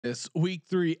This week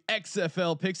 3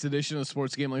 XFL picks edition of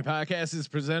Sports Gambling Podcast is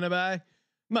presented by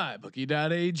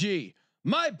MyBookie.ag.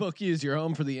 MyBookie is your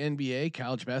home for the NBA,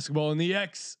 college basketball, and the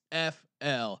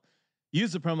XFL.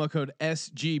 Use the promo code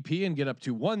SGP and get up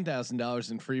to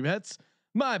 $1,000 in free bets.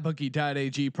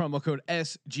 MyBookie.ag, promo code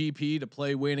SGP to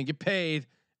play, win, and get paid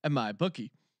at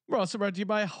MyBookie. We're also brought to you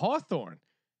by Hawthorne.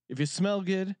 If you smell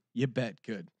good, you bet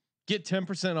good. Get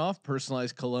 10% off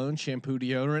personalized cologne, shampoo,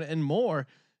 deodorant, and more.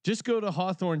 Just go to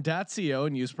hawthorne.co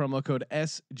and use promo code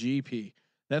SGP.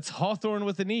 That's Hawthorne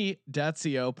with an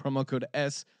E.co, promo code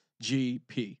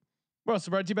SGP. We're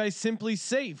also brought to you by Simply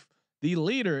Safe, the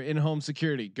leader in home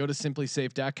security. Go to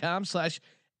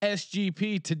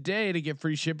simplysafe.com/SGP today to get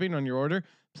free shipping on your order,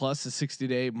 plus a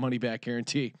 60-day money-back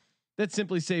guarantee. That's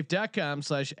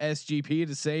simplysafe.com/SGP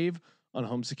to save on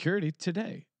home security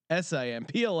today.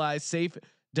 SIMPLI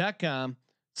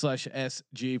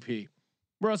safe.com/SGP.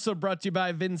 We're also brought to you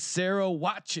by Vincero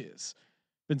Watches.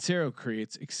 Vincero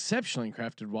creates exceptionally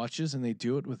crafted watches, and they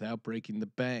do it without breaking the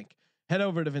bank. Head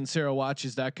over to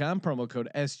vincerowatches.com, promo code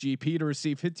SGP to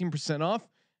receive 15% off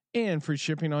and free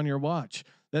shipping on your watch.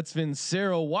 That's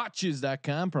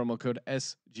vincerowatches.com, promo code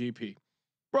SGP.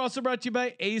 We're also brought to you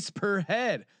by Ace Per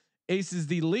Head. Ace is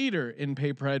the leader in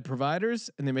pay-per-head providers,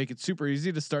 and they make it super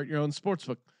easy to start your own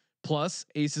sportsbook. Plus,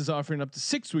 Ace is offering up to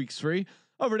 6 weeks free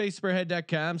over at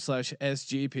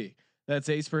aceperhead.com/SGP. That's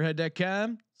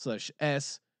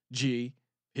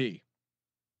aceperhead.com/SGP.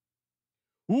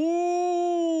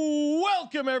 Ooh,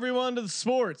 welcome everyone to the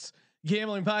Sports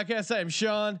Gambling Podcast. I'm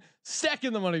Sean,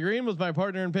 stacking the money green with my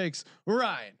partner in picks,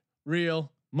 Ryan,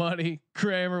 Real Money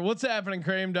Kramer. What's happening,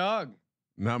 Kramer dog?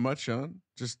 Not much, Sean.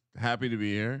 Just happy to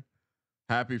be here.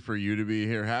 Happy for you to be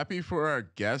here. Happy for our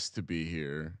guests to be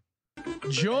here.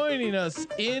 Joining us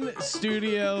in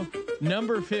studio,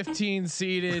 number 15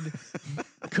 seated,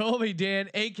 Colby Dan,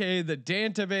 aka the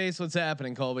Dantabase. What's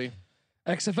happening, Colby?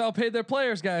 XFL paid their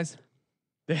players, guys.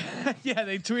 Yeah,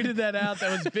 they tweeted that out.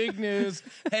 That was big news.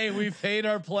 Hey, we paid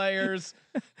our players,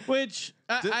 which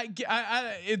I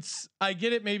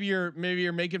get it. Maybe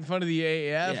you're making fun of the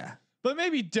AAF, Yeah. but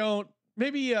maybe don't.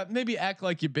 Maybe act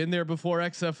like you've been there before.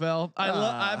 XFL.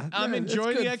 I'm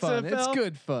enjoying the XFL. Fun. It's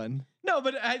good fun. No,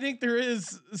 but I think there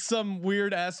is some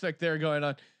weird aspect there going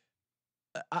on.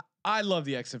 I love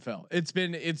the XFL. It's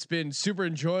been super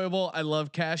enjoyable. I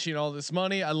love cashing all this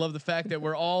money. I love the fact that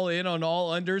we're all in on all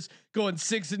unders, going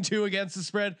 6-2 against the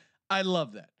spread. I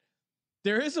love that.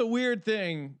 There is a weird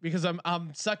thing because I'm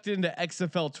sucked into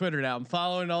XFL Twitter now. I'm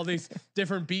following all these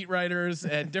different beat writers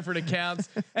and different accounts,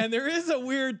 and there is a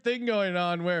weird thing going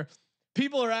on where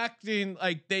people are acting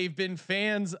like they've been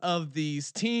fans of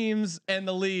these teams and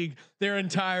the league their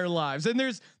entire lives. And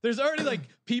there's already like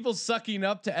people sucking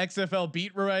up to XFL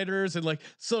beat writers and like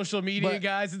social media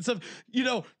guys and stuff. You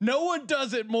know, no one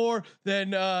does it more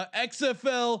than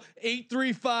XFL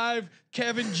 835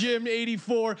 Kevin Jim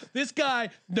 84. This guy,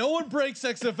 no one breaks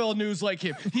XFL news like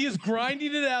him. He is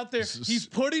grinding it out there. He's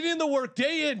putting in the work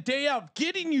day in, day out,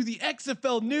 getting you the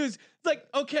XFL news. It's like,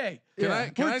 okay,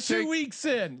 we're 2 weeks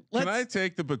in. Can I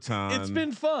take the baton? It's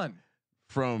been fun.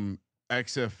 From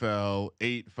XFL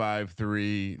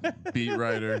 853 beat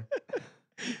writer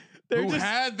who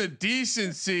had the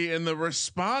decency and the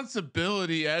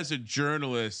responsibility as a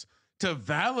journalist to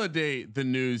validate the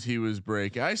news he was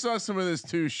breaking. I saw some of this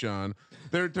too, Sean.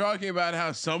 They're talking about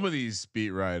how some of these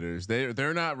beat writers,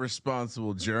 they're not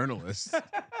responsible journalists.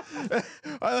 It's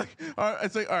like,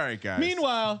 all right, guys.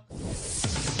 Meanwhile,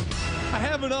 I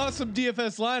have an awesome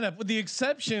DFS lineup with the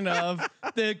exception of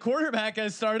the quarterback I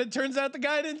started. Turns out the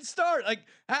guy didn't start. Like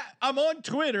I'm on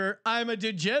Twitter. I'm a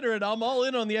degenerate. I'm all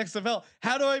in on the XFL.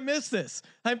 How do I miss this?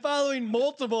 I'm following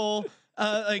multiple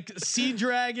like Sea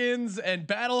Dragons and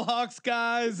Battlehawks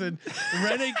guys and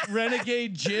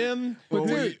Renegade Jim.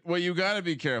 Well, you got to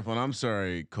be careful. And I'm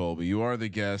sorry, Colby, you are the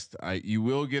guest. You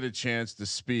will get a chance to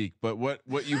speak, but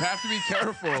what you have to be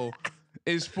careful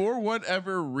is for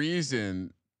whatever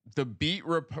reason, the beat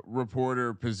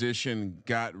reporter position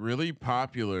got really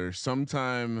popular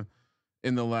sometime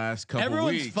in the last couple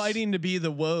Everyone's weeks. fighting to be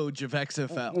the Woj of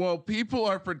XFL. Well, people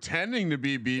are pretending to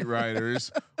be beat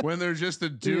writers when they're just a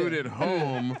dude at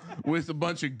home with a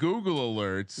bunch of Google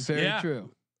alerts. Very true.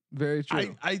 Very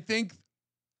true. I think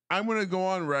I'm going to go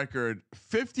on record.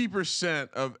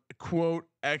 50% of quote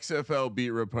XFL beat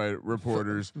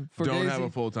reporters don't have a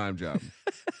full-time job.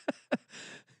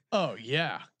 Oh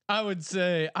yeah. I would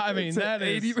say, I mean, that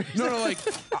is no, like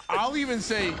I'll even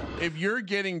say if you're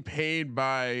getting paid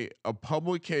by a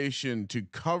publication to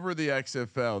cover the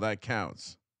XFL, that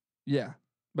counts. Yeah.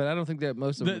 But I don't think that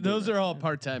most of them those are all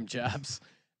part-time jobs.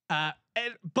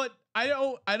 But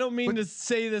I don't mean to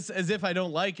say this as if I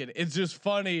don't like it. It's just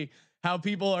funny how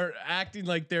people are acting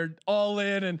like they're all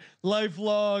in and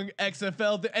lifelong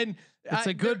XFL and it's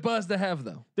a good buzz to have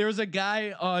though. There was a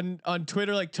guy on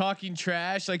Twitter like talking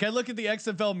trash. Like I look at the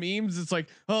XFL memes, it's like,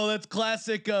 oh, that's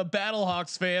classic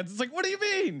Battlehawks fans. It's like, what do you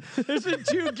mean? There's been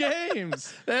 2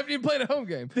 games. They haven't even played a home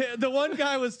game. The one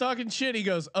guy was talking shit. He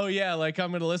goes, oh yeah, like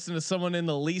I'm gonna listen to someone in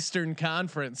the Eastern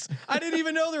Conference. I didn't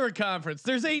even know there were a conference.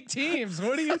 There's 8 teams.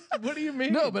 What do you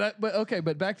mean? No, but okay,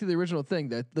 but back to the original thing.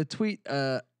 That the tweet.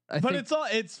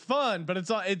 It's fun, but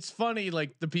it's funny.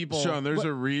 Like the people. Sean, there's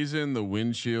a reason the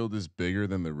windshield is bigger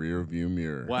than the rear view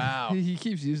mirror. Wow. He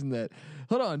keeps using that.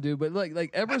 Hold on, dude. But like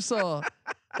ever saw,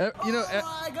 you know.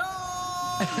 Oh my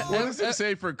God. What does it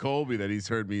say for Colby that he's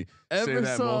heard me say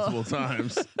that multiple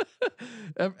times?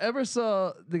 Ever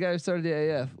saw the guy who started the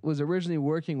AF was originally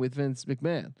working with Vince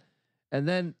McMahon, and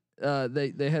then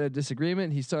they had a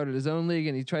disagreement. He started his own league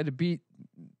and he tried to beat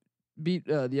the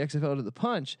XFL to the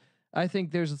punch. I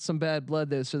think there's some bad blood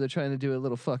there, so they're trying to do a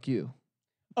little fuck you.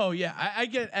 Oh yeah, I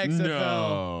get XFL.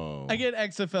 No. I get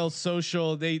XFL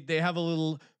social. They have a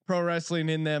little pro wrestling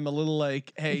in them. A little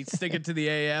like, hey, stick it to the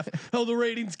AF. Oh, the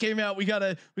ratings came out. We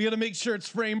gotta make sure it's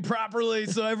framed properly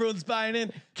so everyone's buying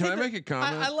in. Can I make a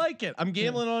comment? I like it. I'm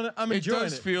gambling on it. I'm enjoying it. It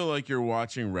does feel like you're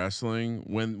watching wrestling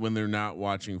when they're not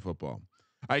watching football.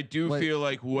 I do feel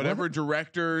like whatever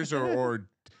directors or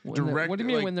what do you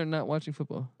mean when they're not watching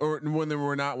football? Or when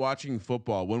we're not watching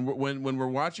football? When we're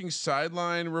watching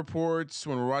sideline reports,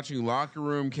 when we're watching locker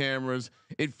room cameras,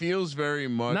 it feels very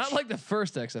much not like the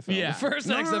first XFL. Yeah. The first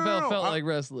XFL felt like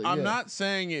wrestling. I'm not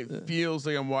saying it feels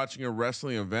like I'm watching a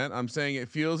wrestling event. I'm saying it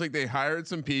feels like they hired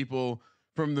some people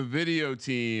from the video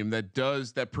team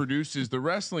that produces the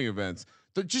wrestling events.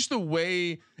 Just the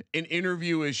way an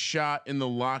interview is shot in the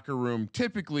locker room,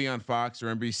 typically on Fox or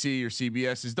NBC or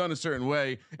CBS, is done a certain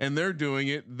way, and they're doing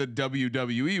it the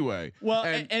WWE way. Well,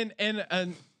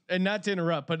 and not to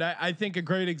interrupt, but I think a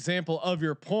great example of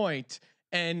your point,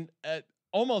 and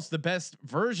almost the best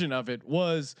version of it,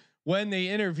 was when they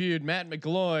interviewed Matt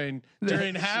McGloin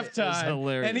during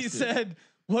halftime, and he said,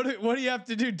 What do you have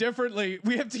to do differently?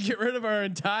 We have to get rid of our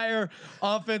entire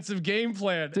offensive game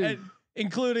plan. And,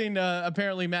 including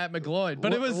apparently Matt McGloin,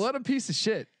 but it was what a piece of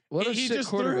shit. What a he shit just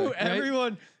quarterback, threw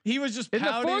everyone. Right? He was just in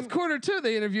pouting. the fourth quarter too.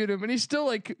 They interviewed him, and he's still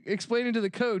like explaining to the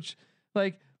coach,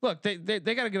 like, look, they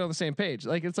got to get on the same page.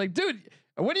 Like, it's like, dude,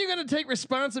 when are you going to take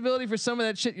responsibility for some of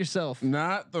that shit yourself?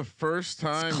 Not the first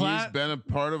time he's been a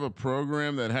part of a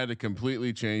program that had to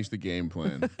completely change the game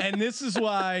plan. And this is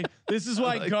why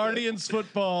like Guardians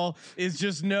football is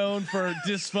just known for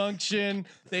dysfunction.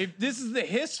 This is the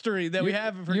history that we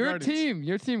have for your team,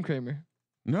 Kramer.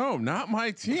 No, not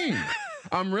my team.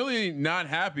 I'm really not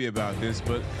happy about this,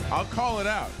 but I'll call it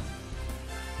out.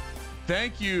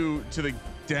 Thank you to the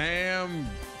damn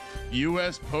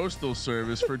U.S. Postal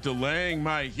Service for delaying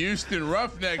my Houston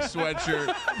Roughneck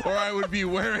sweatshirt, or I would be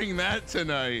wearing that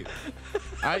tonight.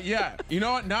 Yeah, you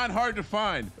know what? Not hard to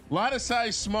find. A lot of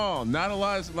size small, not a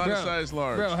lot of size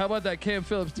large. Bro, how about that Cam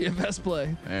Phillips DFS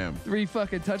play? Damn. 3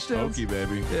 fucking touchdowns. Okey,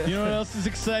 baby. Yeah. You know what else is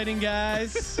exciting,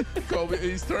 guys? Colby,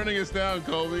 he's turning us down,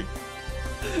 Colby.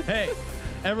 Hey,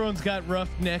 everyone's got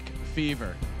roughneck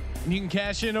fever. And you can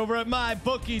cash in over at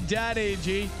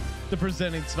mybookie.ag. The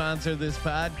presenting sponsor of this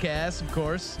podcast, of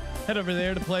course. Head over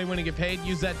there to play, win, and get paid.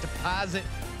 Use that deposit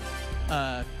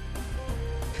code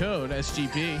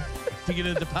SGP to get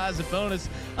a deposit bonus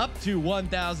up to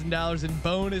 $1,000 in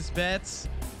bonus bets.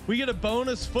 We get a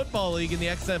bonus football league in the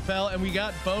XFL, and we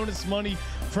got bonus money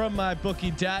from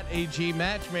mybookie.ag.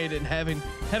 Match made in heaven.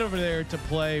 Head over there to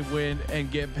play, win,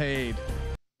 and get paid.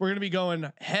 We're going to be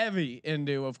going heavy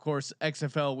into, of course,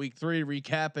 XFL week 3,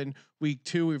 recapping week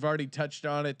 2. We've already touched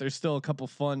on it. There's still a couple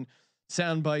fun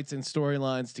sound bites and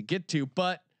storylines to get to,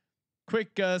 but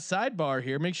quick sidebar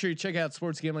here. Make sure you check out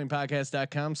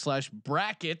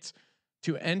sportsgamblingpodcast.com/bracket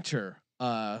to enter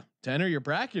your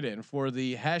bracket in for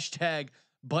the hashtag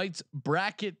Bites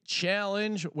Bracket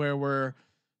Challenge, where we're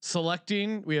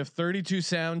selecting, we have 32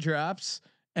 sound drops.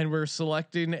 And we're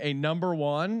selecting a number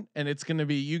 1, and it's going to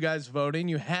be you guys voting.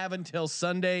 You have until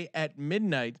Sunday at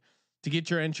midnight to get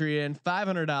your entry in.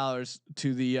 $500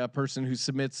 to the person who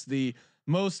submits the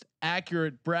most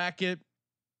accurate bracket.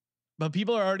 But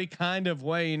people are already kind of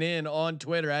weighing in on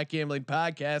Twitter at Gambling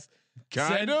Podcast.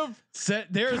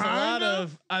 There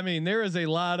is a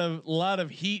lot of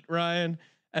heat, Ryan,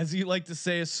 as you like to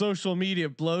say, a social media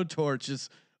blowtorch is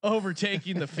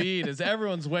overtaking the feed as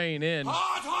everyone's weighing in.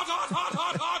 Hot.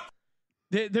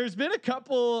 There's been a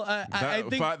couple. I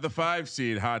think the 5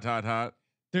 seed, hot.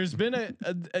 There's been a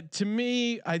to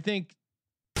me, I think.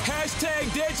 Hell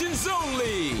 #Legends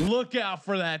only. Look out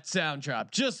for that sound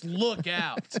drop. Just look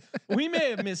out. We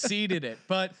may have misseeded it,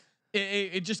 but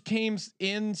it just came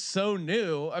in so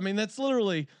new. I mean, that's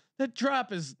literally, that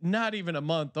drop is not even a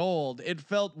month old. It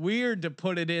felt weird to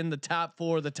put it in the top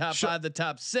 4, the top 5, the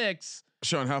top 6.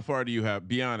 Sean, how far do you have?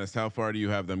 Be honest. How far do you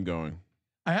have them going?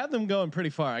 I have them going pretty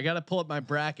far. I got to pull up my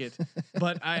bracket,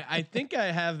 but I think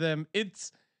I have them.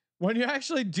 It's when you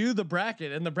actually do the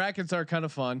bracket, and the brackets are kind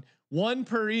of fun. 1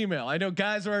 per email. I know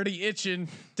guys are already itching,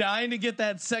 dying to get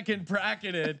that second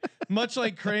bracketed, much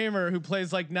like Kramer, who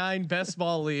plays like 9 best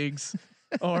ball leagues.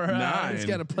 Or 9. He's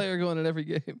got a player going in every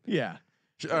game. Yeah.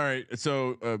 All right.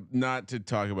 So not to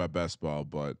talk about best ball,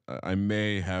 but I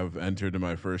may have entered in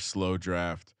my first slow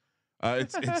draft.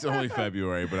 It's only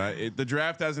February, but the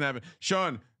draft hasn't happened.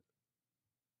 Sean,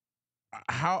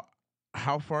 how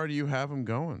far do you have them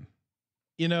going?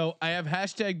 You know, I have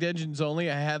 #Legends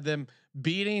only. I have them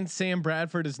beating Sam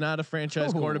Bradford is not a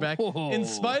franchise quarterback, in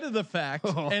spite of the fact,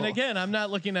 and again, I'm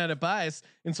not looking at it biased,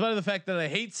 in spite of the fact that I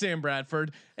hate Sam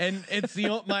Bradford, and it's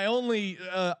my only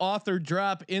author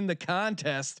drop in the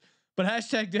contest. But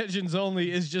 #Legends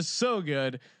only is just so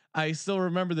good. I still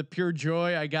remember the pure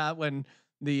joy I got when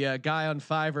the guy on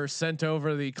Fiverr sent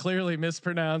over the clearly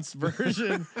mispronounced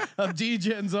version of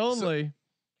DGens only.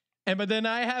 But then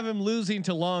I have him losing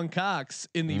to Long Cox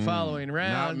in the following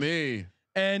round. Not me.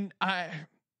 And I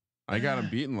got him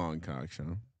beating Long Cox,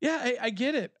 huh? Yeah, I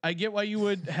get it. I get why you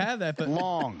would have that, but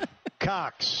Long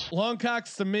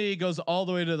Cox to me goes all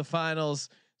the way to the finals,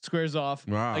 squares off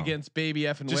against Baby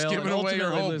F and Just Whale. giving away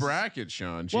your whole bracket,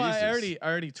 Sean. Well, Jesus. I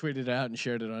already tweeted it out and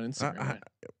shared it on Instagram.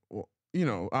 Well, you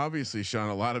know, obviously, Sean,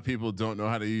 a lot of people don't know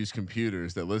how to use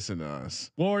computers that listen to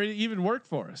us. Well, or even work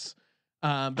for us.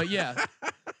 But yeah.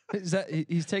 Is that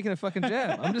he's taking a fucking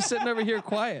jab? I'm just sitting over here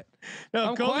quiet. No,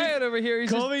 I'm quiet over here.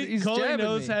 Colby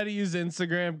knows me. how to use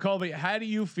Instagram. Colby, how do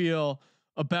you feel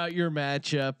about your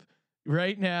matchup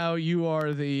right now? You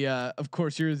are the, of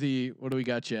course, you're the. What do we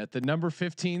got you at? The number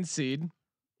 15 seed.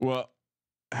 Well,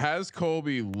 has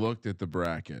Colby looked at the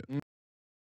bracket?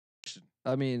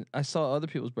 I mean, I saw other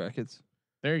people's brackets.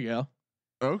 There you go.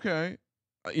 Okay.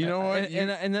 You know what?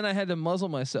 And then I had to muzzle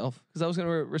myself because I was going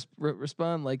to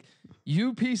respond like,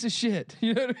 "You piece of shit."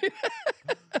 You know what I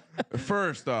mean?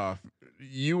 First off,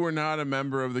 you were not a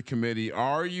member of the committee.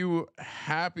 Are you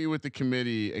happy with the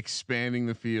committee expanding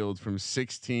the field from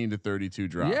 16 to 32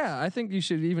 drops? Yeah, I think you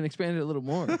should even expand it a little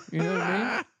more. You know what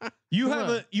I mean?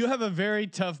 You have a very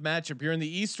tough matchup. You're in the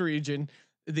East region,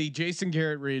 the Jason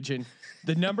Garrett region,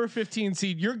 the number 15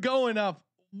 seed. You're going up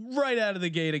right out of the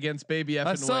gate against Baby F.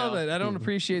 I saw that. I don't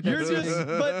appreciate that.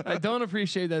 But I don't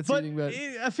appreciate that seating. But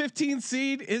a 15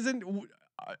 seed isn't.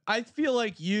 I feel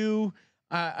like you.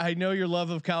 I know your love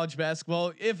of college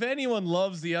basketball. If anyone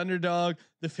loves the underdog,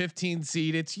 the 15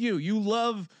 seed, it's you. You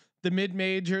love the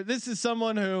mid-major. This is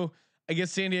someone who, I guess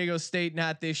San Diego State,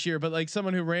 not this year, but like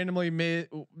someone who randomly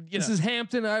this is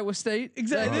Hampton, Iowa State.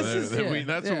 Exactly.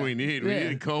 That's what we need. We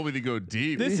need Colby to go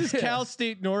deep. This is Cal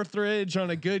State Northridge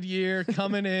on a good year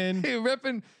coming in. Hey,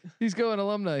 repping. He's going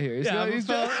alumni here.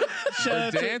 The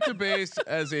database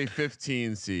as a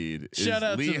 15 seed is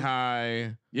Lehigh.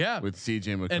 With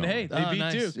CJ McCollum. And hey, they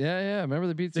beat Duke. Yeah. Remember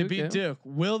they beat Duke. They beat Duke.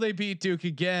 Will they beat Duke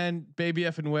again? Baby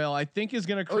F and Whale, I think, is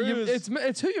going to cruise.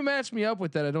 It's who you match me up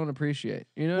with that I don't appreciate.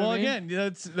 You know. Well, again,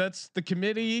 that's the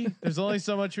committee. There's only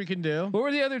so much we can do. What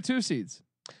were the other 2 seeds?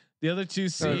 The other 2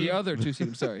 seeds. The other 2 seeds.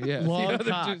 I'm sorry. Yeah. Long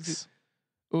Cox.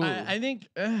 I think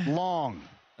Long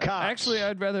Cox. Actually,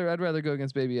 I'd rather go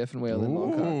against Baby F and Whale than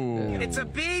Long Cox. Yeah. It's a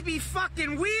baby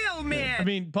fucking wheel, man. I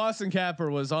mean, Boston Capper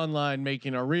was online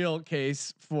making a real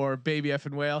case for Baby F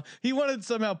and Whale. He wanted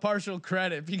somehow partial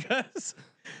credit because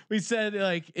we said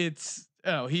like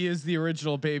he is the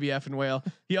original Baby F and Whale.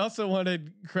 He also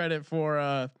wanted credit for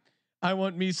I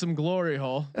want me some glory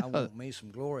hole. I want me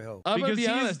some glory hole. I'm gonna be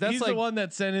honest. That's he's like the one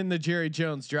that sent in the Jerry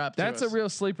Jones drop. That's a real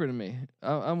sleeper to me.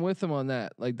 I'm with him on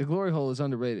that. Like the glory hole is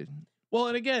underrated. Well,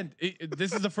 and again,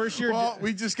 this is the first year. Well,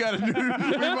 we just got we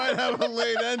might have a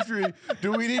late entry.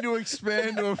 Do we need to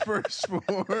expand to a first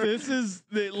 4? This is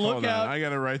the look out. I got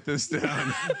to write this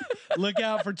down. Look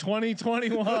out for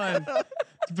 2021.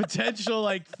 Potential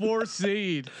like 4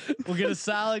 seed. We'll get a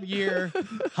solid year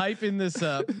hyping this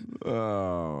up.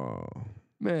 Oh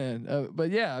man. But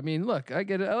yeah, I mean, look, I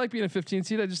get it. I like being a 15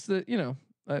 seed. I just,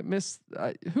 I missed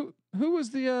who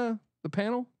was the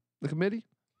panel, the committee?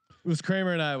 It was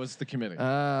Kramer and I was the committee.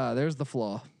 There's the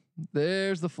flaw.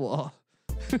 There's the flaw.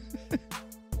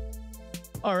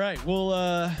 All right. We'll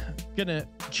gonna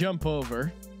jump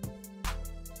over.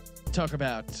 Talk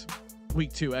about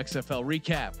week 2 XFL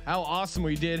recap. How awesome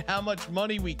we did. How much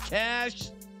money we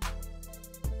cashed.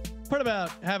 part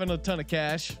about having a ton of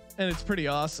cash, and it's pretty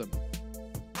awesome.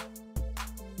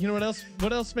 You know what else?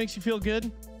 What else makes you feel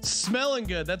good? Smelling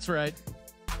good. That's right.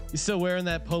 You still wearing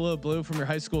that polo blue from your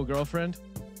high school girlfriend?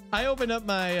 I opened up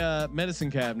my medicine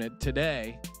cabinet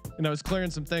today, and I was clearing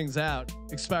some things out.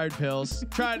 Expired pills.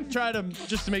 Tried them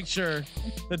just to make sure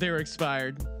that they were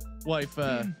expired. Wife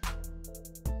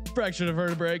fractured a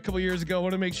vertebrae a couple years ago.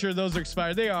 Want to make sure those are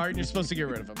expired. They are, and you're supposed to get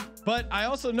rid of them. But I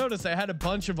also noticed I had a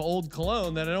bunch of old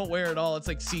cologne that I don't wear at all. It's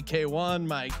like CK1.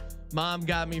 My mom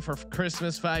got me for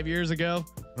Christmas 5 years ago.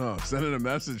 Oh, sending a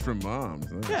message from mom.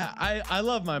 Nice. Yeah, I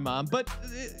love my mom, but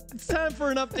it's time for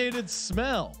an updated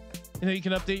smell. You know, you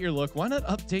can update your look. Why not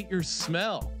update your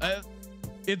smell?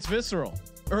 It's visceral.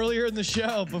 Earlier in the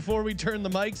show, before we turned the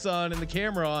mics on and the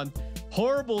camera on,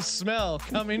 horrible smell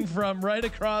coming from right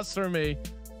across from me.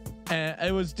 And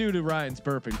it was due to Ryan's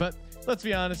burping. But let's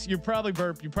be honest, you probably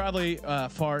burp, you probably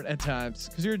fart at times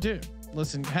because you're a dude.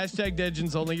 Listen, hashtag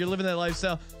Degens only. You're living that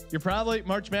lifestyle. You're probably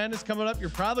March Madness coming up. You're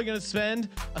probably going to spend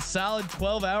a solid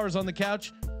 12 hours on the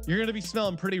couch. You're going to be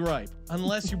smelling pretty ripe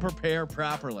unless you prepare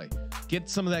properly. Get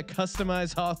some of that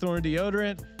customized Hawthorne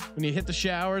deodorant. When you hit the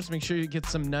showers, make sure you get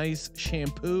some nice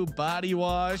shampoo, body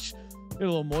wash, get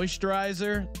a little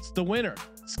moisturizer. It's the winter.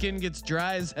 Skin gets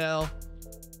dry as hell.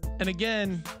 And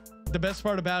again, the best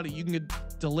part about it, you can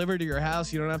get delivered to your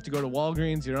house. You don't have to go to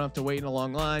Walgreens. You don't have to wait in a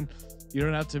long line. You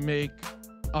don't have to make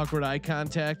awkward eye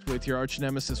contact with your arch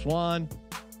nemesis Juan.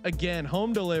 Again,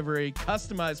 home delivery,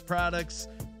 customized products.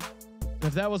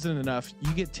 If that wasn't enough,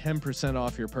 you get 10%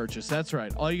 off your purchase. That's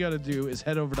right. All you got to do is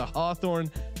head over to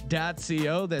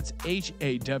hawthorne.co. That's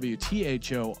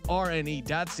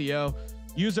HAWTHORNE.co.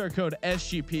 Use our code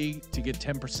SGP to get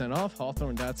 10% off.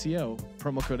 Hawthorne.co.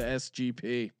 Promo code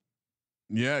SGP.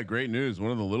 Yeah, great news.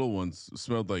 One of the little ones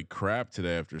smelled like crap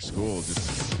today after school.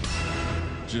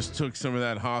 Just took some of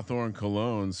that Hawthorne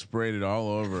cologne, sprayed it all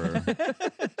over her.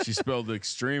 She smelled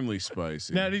extremely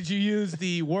spicy. Now, did you use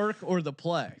the work or the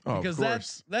play? Because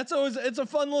that's always, it's a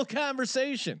fun little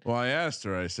conversation. Well, I asked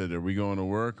her, I said, are we going to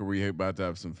work or are we about to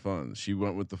have some fun? She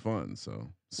went with the fun. So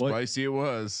spicy it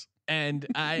was. And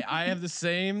I have the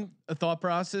same thought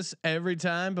process every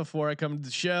time before I come to the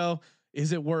show.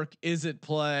 Is it work? Is it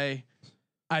play?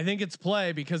 I think it's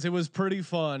play because it was pretty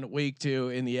fun week 2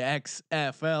 in the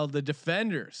XFL. The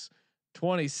Defenders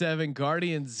 27,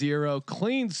 Guardians 0,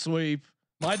 clean sweep.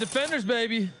 My Defenders,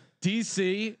 baby.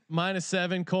 DC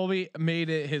 -7. Colby made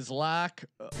it his lock.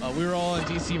 We were all on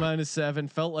DC -7.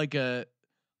 Felt like a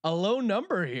low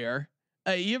number here,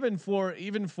 even for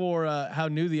how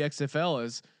new the XFL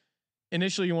is.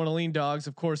 Initially, you want to lean dogs,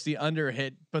 of course, the under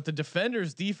hit, but the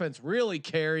Defenders defense really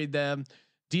carried them.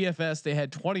 DFS, they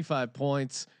had 25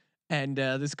 points, and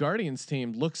this Guardians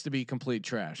team looks to be complete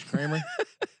trash. Kramer.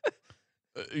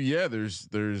 Yeah, there's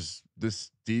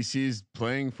this DC's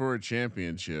playing for a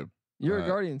championship. You're a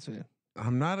Guardians fan.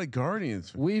 I'm not a Guardians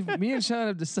fan. Me and Sean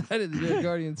have decided to be a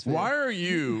Guardians fan. Why are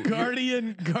you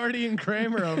Guardian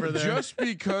Kramer over there? Just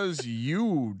because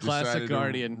you decided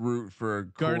to root for a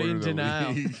Guardian quarter of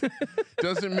the league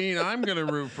doesn't mean I'm going to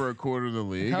root for a quarter of the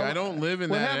league. I don't live in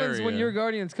that area. What happens when your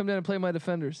Guardians come down and play my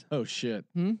Defenders? Oh shit.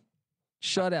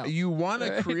 Shut out. You want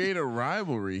to create a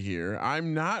rivalry here.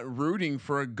 I'm not rooting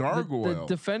for a gargoyle.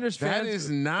 The Defenders fans. That is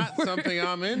not something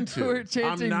I'm into. We're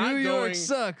chanting New York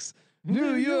sucks.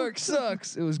 New York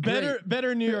sucks. It was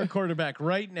better New York quarterback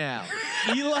right now.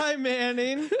 Eli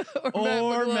Manning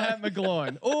or Matt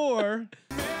McGloin or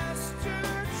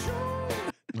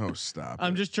oh, stop.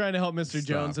 I'm just trying to help Mr.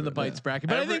 Jones in the bites bracket.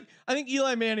 But I think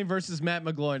Eli Manning versus Matt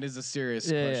McGloin is a serious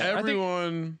question.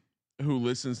 Everyone who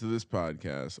listens to this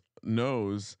podcast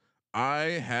knows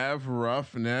I have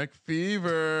roughneck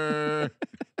fever.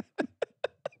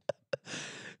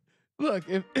 Look,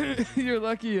 if you're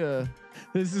lucky,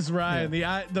 this is Ryan.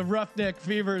 The roughneck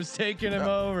fever is taking him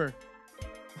over.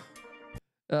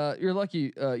 You're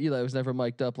lucky. Eli was never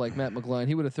mic'd up like Matt McGloin.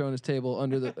 He would have thrown his table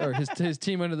under his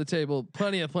team under the table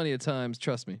plenty of times.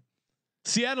 Trust me.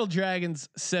 Seattle Dragons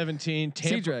 17.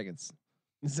 Sea Dragons.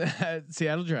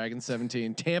 Seattle Dragons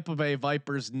 17. Tampa Bay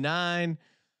Vipers 9.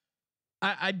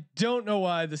 I don't know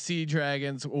why the Sea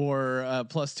Dragons were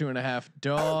 +2.5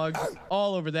 dogs.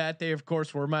 All over that. They of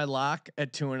course were my lock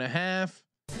at 2.5.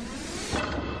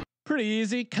 Pretty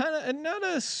easy, kind of not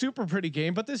a super pretty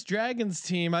game, but this Dragons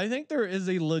team, I think there is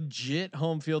a legit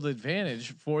home field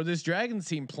advantage for this Dragons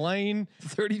team playing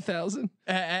 30,000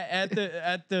 at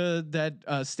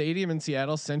that stadium in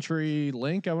Seattle, Century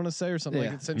Link, I want to say, or something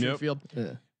like that, Century Field.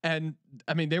 Yeah. And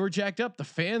I mean, they were jacked up. The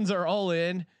fans are all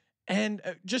in, and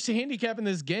just handicapping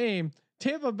this game,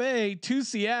 Tampa Bay to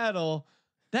Seattle.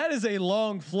 that is a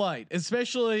long flight,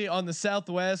 especially on the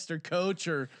Southwest or Coach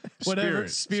or whatever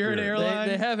Spirit airline.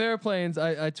 They have airplanes.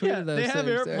 I tweeted those. They have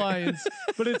things. airplanes,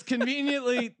 but it's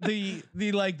conveniently the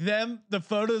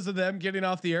photos of them getting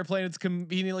off the airplane. It's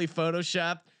conveniently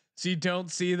photoshopped, so you don't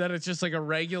see that it's just like a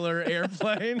regular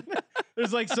airplane.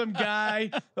 There's like some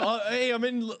guy. Hey, I'm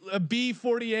in a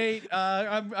B-48.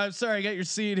 I'm sorry, I got your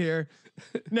seat here.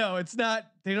 No, it's not.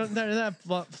 They're not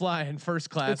flying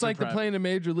first class. It's like the plane in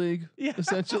Major League,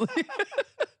 essentially.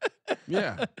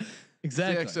 Yeah,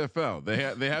 exactly. It's the XFL.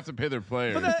 They have to pay their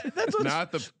players, but that's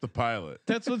not the pilot.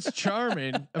 That's what's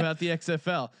charming about the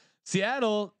XFL.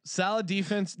 Seattle, solid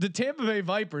defense. The Tampa Bay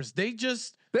Vipers, they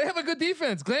have a good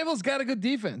defense. Glanville's got a good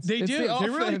defense. They do. They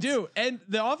really do. And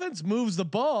the offense moves the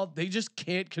ball. They just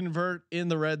can't convert in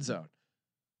the red zone.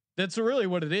 That's really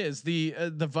what it is. The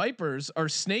Vipers are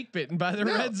snake bitten by the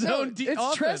red zone. It's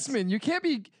offense. Trestman. You can't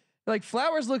be like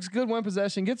Flowers looks good one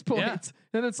possession, gets points,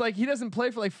 and it's like he doesn't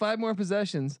play for like 5 more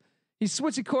possessions. He's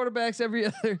switching quarterbacks every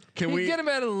other. Can we get him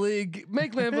out of the league?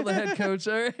 Make Glanville the head coach.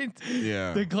 All right.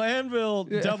 Yeah. The Glanville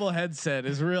double headset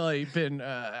has really been,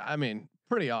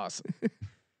 pretty awesome.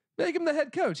 Make him the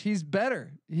head coach. He's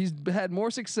better. He's had more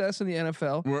success in the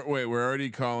NFL. We're already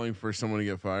calling for someone to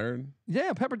get fired.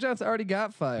 Yeah, Pepper Johnson already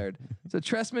got fired. So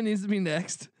Trestman needs to be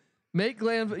next. Make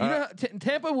Glanville. You know,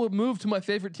 Tampa will move to my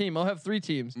favorite team. I'll have 3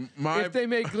 teams. If they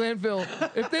make Glanville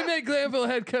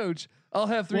head coach, I'll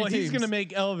have 3 teams. Well, he's going to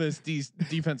make Elvis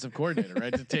defensive coordinator,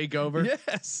 right? To take over.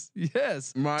 Yes.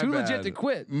 Too legit to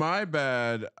quit. My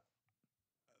bad.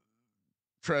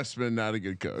 Trestman, not a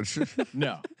good coach.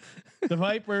 No. The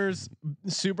Vipers,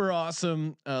 super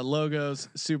awesome logos,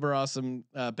 super awesome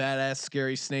badass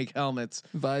scary snake helmets,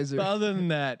 visor. But other than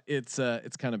that, it's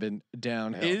kind of been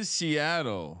downhill. Is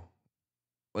Seattle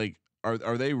like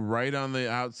are they right on the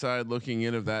outside looking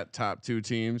in of that top 2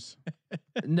 teams?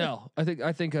 No, I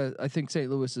think St.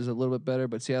 Louis is a little bit better,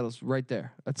 but Seattle's right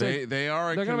there. They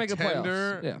are a they're gonna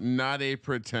contender, make the playoffs. not a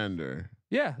pretender.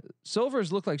 Yeah,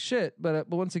 Silvers look like shit, but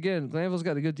once again, Glanville's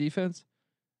got a good defense.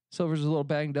 Silvers is a little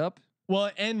banged up.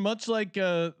 Well, and much like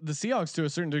the Seahawks to a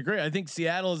certain degree, I think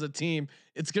Seattle is a team.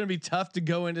 It's going to be tough to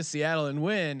go into Seattle and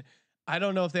win. I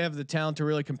don't know if they have the talent to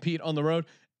really compete on the road.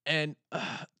 And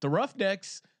the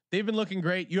Roughnecks, they've been looking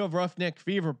great. You have Roughneck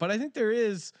fever, but I think there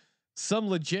is some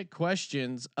legit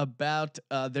questions about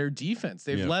their defense.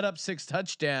 They've let up 6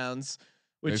 touchdowns.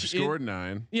 Which they've scored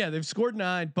 9. Yeah, they've scored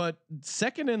 9, but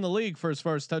second in the league for as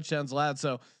far as touchdowns allowed.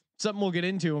 So something we'll get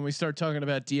into when we start talking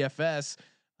about DFS.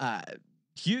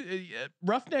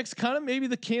 Roughnecks, kind of maybe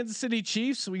the Kansas City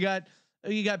Chiefs. You got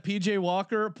PJ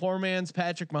Walker, poor man's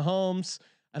Patrick Mahomes.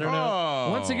 I don't know.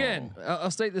 Once again,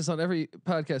 I'll state this on every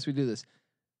podcast we do this.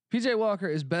 PJ Walker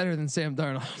is better than Sam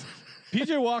Darnold.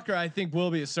 PJ Walker, I think,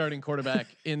 will be a starting quarterback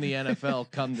in the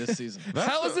NFL come this season.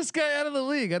 How is this guy out of the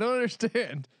league? I don't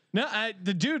understand. No,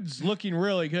 the dude's looking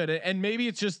really good, and maybe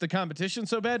it's just the competition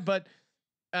so bad, but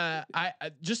I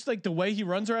just like the way he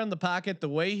runs around the pocket, the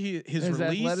way his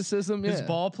release, athleticism, his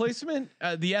ball placement,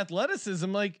 the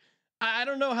athleticism. Like I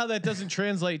don't know how that doesn't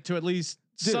translate to at least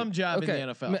some job in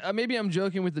the NFL. Maybe I'm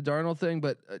joking with the Darnold thing,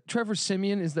 but Trevor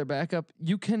Siemian is their backup.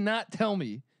 You cannot tell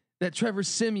me that Trevor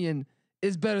Siemian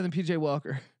is better than PJ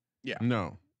Walker. Yeah,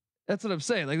 no, that's what I'm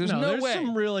saying. Like there's no way.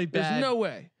 Some really bad. There's no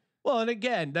way. Well, and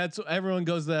again, that's everyone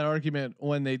goes to that argument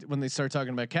when they start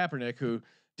talking about Kaepernick, who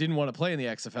didn't want to play in the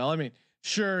XFL. I mean,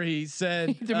 sure, he said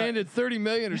he demanded $30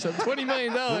 million or something, $20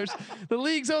 million. The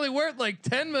league's only worth like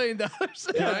 $10 million.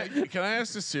 Can I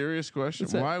ask a serious question?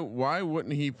 Why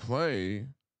wouldn't he play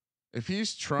if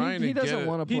he's trying he to doesn't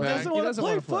want to play? He doesn't want to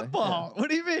play football. Yeah. What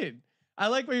do you mean? I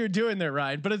like what you're doing there,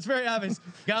 Ryan, but it's very obvious.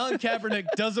 Colin Kaepernick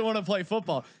doesn't want to play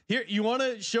football. Here, you want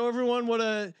to show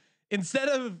everyone instead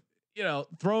of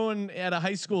throwing at a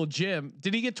high school gym,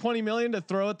 did he get $20 million to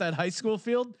throw at that high school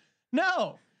field?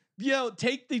 No.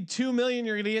 Take the $2 million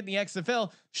you're gonna get in the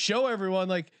XFL. Show everyone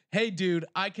like, hey, dude,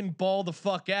 I can ball the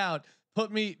fuck out.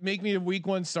 Make me a week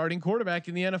 1 starting quarterback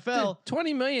in the NFL. Dude,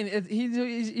 $20 million.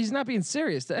 He's not being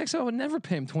serious. The XFL would never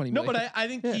pay him $20 million. No, but I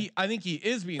think he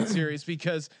is being serious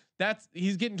because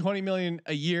he's getting $20 million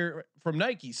a year from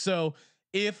Nike. So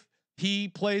if he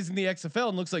plays in the XFL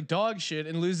and looks like dog shit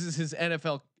and loses his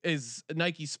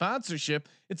Nike sponsorship,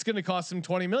 it's going to cost him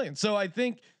 $20 million. So I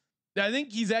think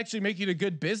he's actually making a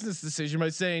good business decision by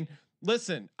saying,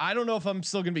 listen, I don't know if I'm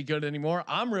still going to be good anymore.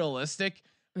 I'm realistic.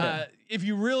 Yeah. If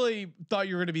you really thought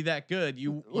you were going to be that good,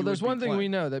 there's one thing we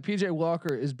know, that PJ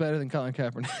Walker is better than Colin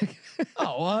Kaepernick.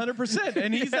 100%.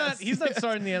 And he's not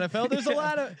starting the NFL. There's a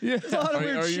lot of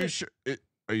weird shit.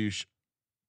 Are you sure?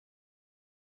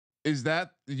 Is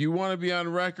that you want to be on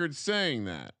record saying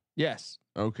that? Yes.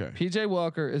 Okay. PJ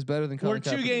Walker is better than Colin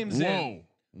Kaepernick. We're 2 games in.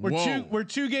 We're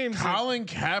two games. Colin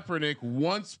Kaepernick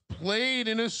once played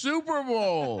in a Super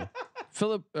Bowl.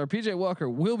 PJ Walker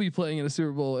will be playing in a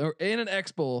Super Bowl or in an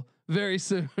X Bowl very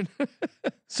soon.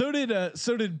 So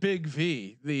did Big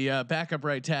V, the backup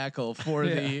right tackle for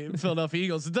the Philadelphia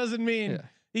Eagles. It doesn't mean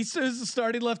he's a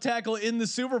starting left tackle in the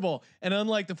Super Bowl. And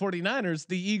unlike the 49ers,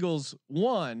 the Eagles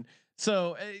won.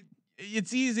 So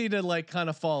it's easy to like kind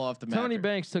of fall off the map. Tony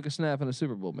Banks took a snap in a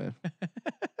Super Bowl, man.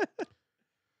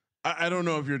 I don't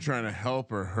know if you're trying to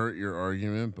help or hurt your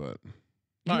argument, but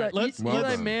all right, let's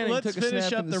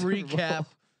finish up the recap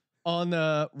on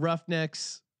the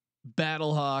Roughnecks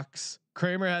Battlehawks.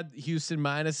 Kramer had Houston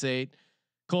 -8.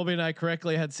 Colby and I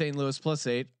correctly had St. Louis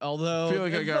 +8. Although I feel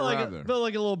like I got robbed there. Felt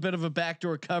like a little bit of a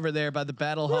backdoor cover there by the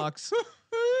Battlehawks.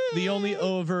 The only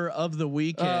over of the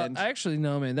weekend. Actually,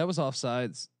 no, man, that was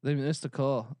offsides. They missed a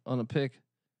call on a pick.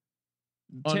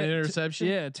 On an interception?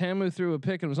 Yeah, Tamu threw a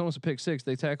pick and it was almost a pick 6.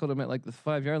 They tackled him at like the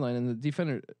 5-yard line, and the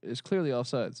defender is clearly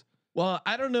offsides. Well,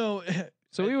 I don't know.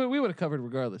 So we would have covered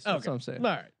regardless. That's what I'm saying.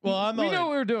 All right. Well, we know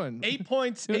what we're doing. 8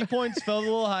 points. 8 points felt a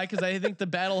little high because I think the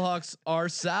Battlehawks are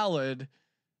solid.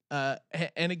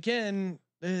 And again,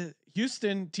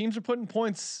 Houston teams are putting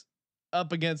points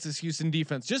up against this Houston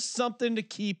defense. Just something to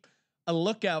keep a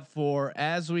lookout for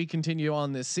as we continue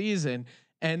on this season.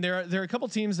 And there are a couple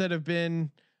teams that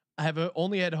have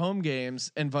only had home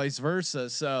games and vice versa.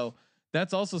 So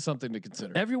that's also something to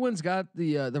consider. Everyone's got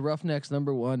the Roughnecks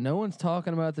 #1. No one's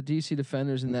talking about the DC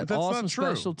Defenders and that awesome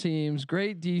special teams,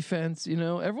 great defense. You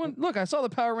know, everyone. Look, I saw the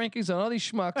power rankings on all these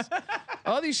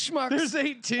schmucks. There's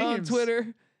 8 teams on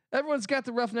Twitter. Everyone's got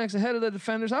the Roughnecks ahead of the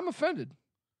Defenders. I'm offended.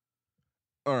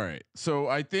 All right, so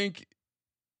I think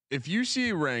if you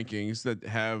see rankings that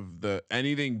have the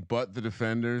anything but the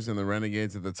Defenders and the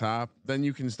Renegades at the top, then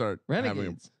you can start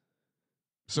Renegades.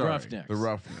 Roughnecks. The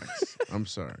Roughnecks. I'm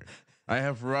sorry. I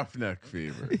have roughneck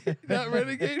fever. Not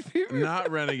Renegade fever.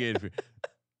 Not Renegade fever.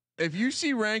 If you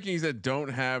see rankings that don't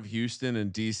have Houston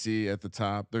and DC at the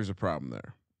top, there's a problem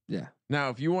there. Yeah. Now,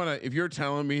 if you're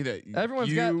telling me that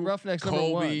everyone's got Roughnecks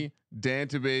Colby,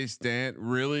 Dantabase,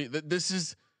 really, this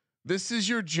is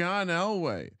your John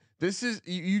Elway. This is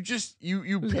you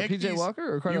pick PJ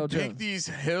Walker or Cardell Jones? Pick these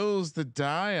hills to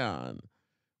die on.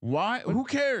 Why? Who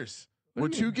cares? We're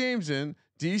 2 games in.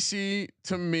 DC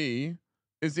to me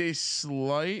is a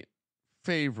slight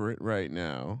favorite right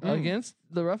now against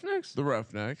the Roughnecks. The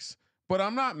Roughnecks, but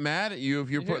I'm not mad at you if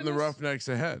you're putting the Roughnecks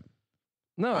ahead.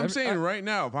 No, I'm saying right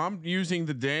now, if I'm using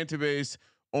the database,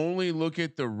 only look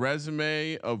at the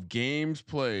resume of games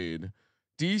played.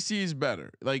 DC's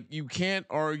better. Like you can't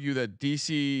argue that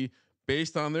DC,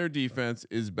 based on their defense,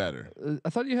 is better. I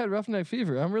thought you had Roughneck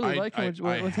fever. I'm really liking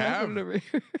what's happening over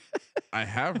here. I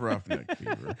have Roughneck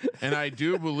fever, and I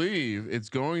do believe it's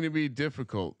going to be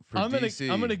difficult for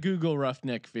DC. I'm gonna Google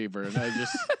Roughneck fever, and I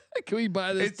just can we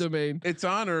buy this domain? It's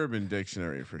on Urban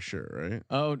Dictionary for sure, right?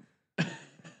 Oh.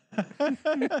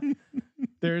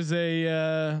 There's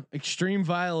a extreme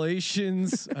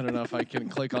violations. I don't know if I can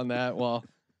click on that.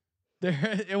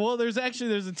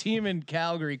 There's a team in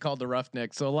Calgary called the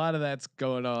Roughnecks, so a lot of that's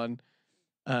going on.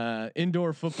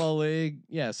 Indoor football league,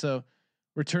 yeah. So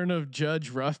return of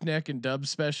Judge Roughneck and dub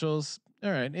specials. All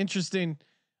right, interesting.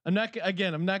 I'm not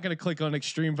going to click on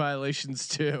extreme violations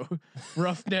too.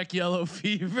 Roughneck yellow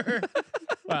fever.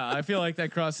 Wow, I feel like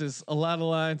that crosses a lot of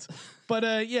lines.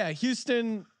 But yeah,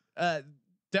 Houston.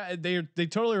 They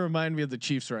totally remind me of the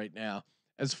Chiefs right now,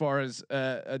 as far as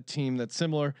a team that's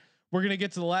similar. We're gonna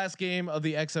get to the last game of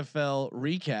the XFL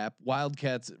recap: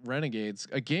 Wildcats Renegades,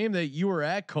 a game that you were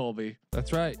at, Colby.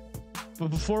 That's right. But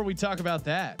before we talk about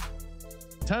that,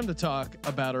 time to talk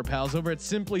about our pals over at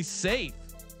Simply Safe.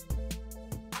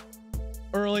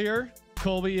 Earlier,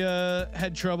 Colby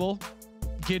had trouble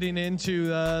getting into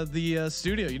the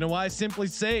studio. You know why? Simply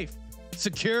Safe,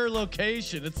 secure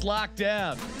location. It's locked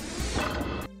down.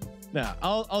 Now,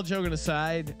 all joking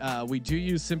aside, we do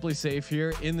use Simply Safe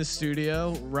here in the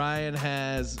studio. Ryan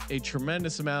has a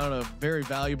tremendous amount of very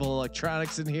valuable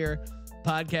electronics in here,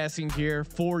 podcasting gear,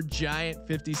 4 giant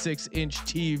 56-inch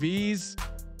TVs.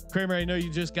 Kramer, I know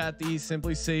you just got the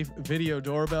Simply Safe video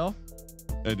doorbell.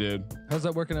 I did. How's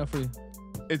that working out for you?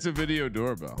 It's a video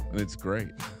doorbell and it's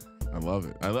great. I love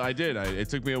it. I did. It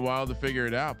took me a while to figure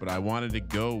it out, but I wanted to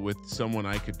go with someone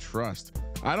I could trust.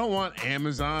 I don't want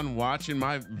Amazon watching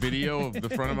my video of the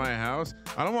front of my house.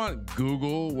 I don't want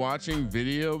Google watching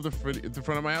video of the front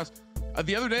of my house.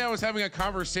 The other day I was having a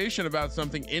conversation about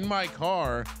something in my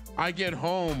car. I get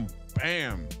home,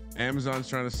 bam, Amazon's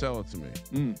trying to sell it to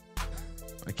me.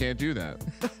 I can't do that.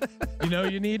 You know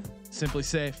what you need? Simply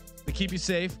Safe. They keep you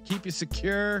safe, keep you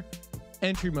secure.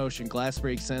 entry motion, glass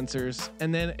break sensors.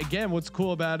 And then again, what's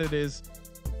cool about it is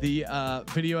the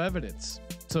video evidence.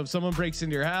 So if someone breaks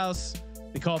into your house,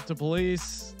 they call up the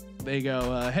police. They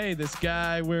go, hey, this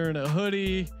guy wearing a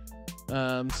hoodie,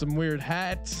 some weird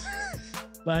hat.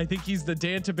 I think he's the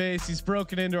database. He's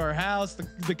broken into our house.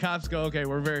 The cops go, okay,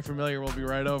 we're very familiar. We'll be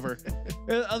right over.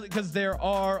 Because there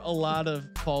are a lot of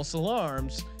false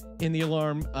alarms in the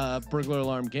burglar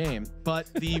alarm game.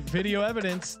 But the video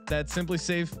evidence that Simply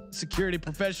Safe security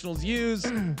professionals use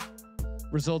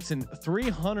results in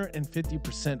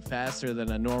 350% faster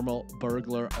than a normal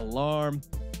burglar alarm.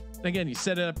 And again, you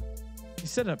set it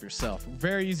up yourself.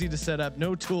 Very easy to set up.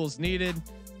 No tools needed.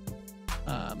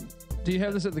 Do you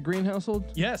have this at the Green household?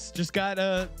 Yes, just got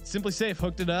Simply Safe,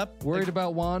 hooked it up. Worried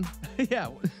about Juan? Yeah,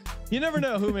 you never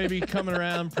know who may be coming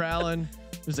around prowling.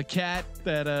 There's a cat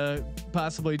that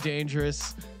possibly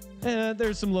dangerous.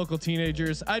 There's some local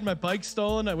teenagers. I had my bike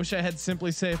stolen. I wish I had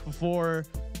Simply Safe before.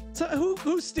 So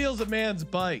who steals a man's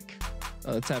bike?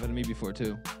 Oh, that's happened to me before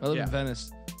too. I live in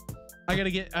Venice. I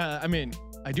gotta get. I mean,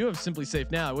 I do have Simply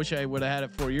Safe now. I wish I would have had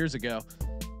it 4 years ago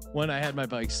when I had my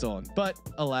bike stolen. But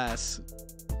alas.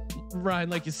 Ryan,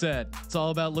 like you said, it's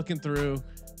all about looking through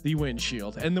the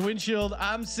windshield, and the windshield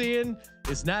I'm seeing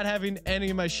is not having any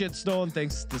of my shit stolen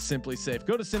thanks to Simply Safe.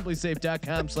 Go to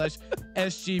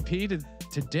simplysafe.com/SGP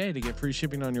today to get free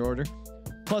shipping on your order,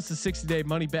 plus the 60-day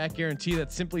money back guarantee.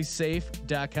 That's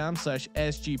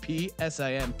simplysafe.com/SGP,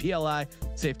 SIMPLI,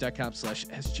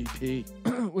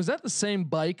 safe.com/SGP. Was that the same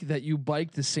bike that you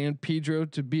biked to San Pedro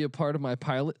to be a part of my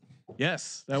pilot?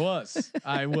 Yes, that was.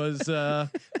 I was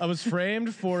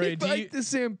framed for a bike to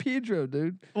San Pedro,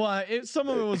 dude. Well, some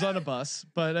of it was on a bus,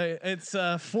 but it's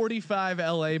 45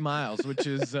 LA miles, which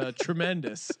is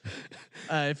tremendous.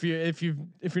 If you're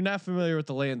not familiar with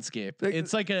the landscape,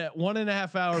 it's like a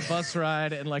 1.5 hour bus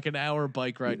ride and like an hour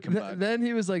bike ride combined. Then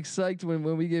he was like psyched when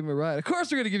we gave him a ride. Of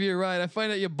course we're gonna give you a ride. I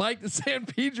find out you biked to San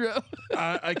Pedro.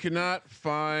 I could not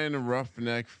find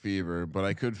Roughneck Fever, but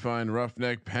I could find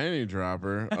Roughneck Panty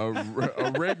Dropper.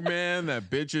 A rig man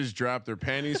that bitches drop their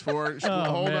panties for.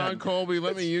 Hold on, Colby.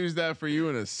 Let me use that for you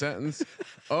in a sentence.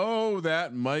 Oh,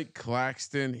 that Mike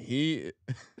Claxton. He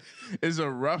is a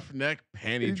roughneck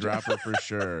panty dropper for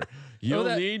sure.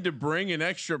 You'll need to bring an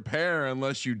extra pair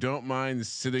unless you don't mind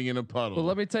sitting in a puddle. Well,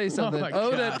 let me tell you something.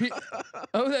 That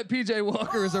PJ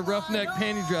Walker is a roughneck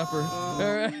panty dropper.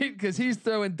 All right, because he's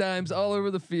throwing dimes all over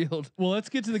the field. Well, let's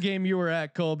get to the game you were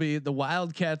at, Colby. The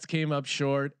Wildcats came up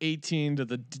short, 18 to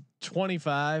the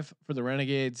 25 for the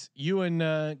Renegades. You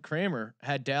and Kramer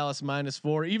had Dallas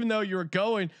 -4. Even though you were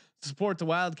going to support the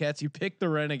Wildcats, you picked the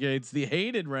Renegades, the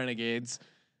hated Renegades.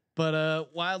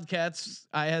 But Wildcats,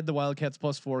 I had the Wildcats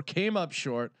 +4, came up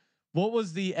short. What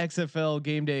was the XFL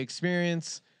game day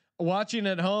experience? Watching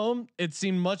at home, it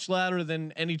seemed much louder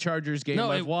than any Chargers game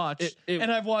I've watched.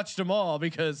 And I've watched them all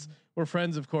because we're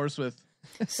friends, of course, with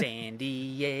San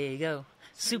Diego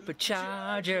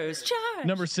Superchargers. Charge.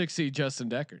 number 6 seed Justin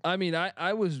Deckard. I mean,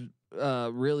 I was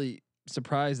really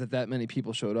surprised that many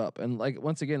people showed up. And like,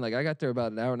 once again, like I got there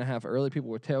about an hour and a half early. People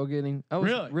were tailgating. I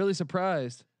was really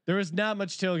surprised. There was not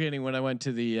much tailgating when I went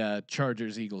to the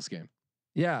Chargers Eagles game.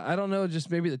 Yeah, I don't know. Just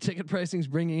maybe the ticket pricing's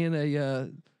bringing in a,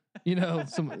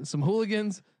 some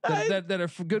hooligans that are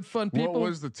good fun people. What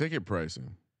was the ticket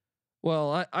pricing?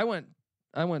 Well, I went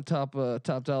top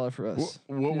dollar for us.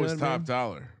 What was top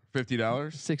dollar?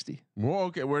 $50? 60. Well,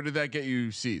 okay. Where did that get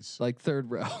you seats? Like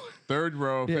third row. Third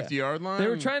row, 50-yard line. They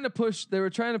were trying to push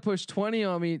 20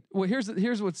 on me. Well,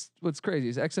 here's what's crazy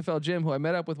is XFL Jim, who I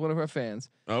met up with one of our fans.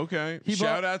 Okay.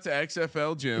 Shout out to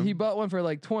XFL Jim. He bought one for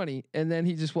like 20, and then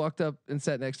he just walked up and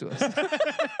sat next to us.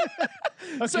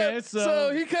 Okay,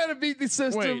 so he kind of beat the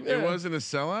system. Wait, it wasn't a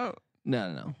sellout?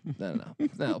 No.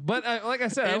 But like I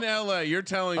said, in LA, you're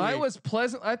telling me I was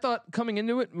pleasant. I thought coming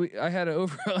into it, I had an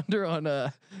over under on.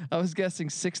 I was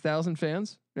guessing 6,000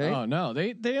 fans. Right? Oh no,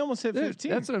 they almost hit 15.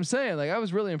 That's what I'm saying. Like I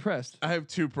was really impressed. I have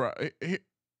two.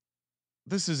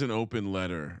 This is an open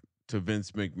letter to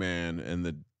Vince McMahon and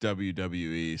the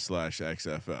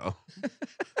WWE/XFL.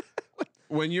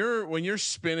 When you're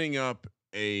spinning up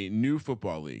a new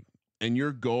football league, and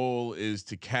your goal is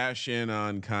to cash in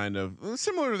on kind of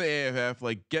similar to the AFF,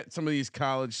 like get some of these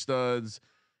college studs,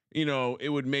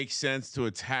 it would make sense to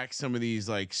attack some of these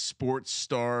like sports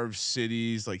starved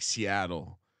cities like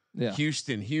Seattle,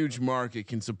 Houston, huge market,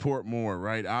 can support more,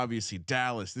 right? Obviously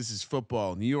Dallas, this is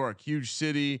football. New York, huge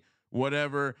city,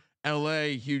 whatever. LA,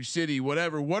 huge city,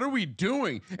 whatever. What are we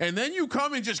doing? And then you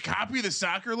come and just copy the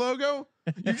soccer logo.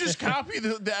 You just copy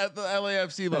the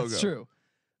LAFC logo. That's true.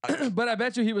 But I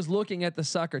bet you he was looking at the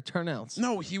soccer turnouts.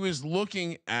 No, he was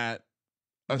looking at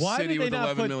a city with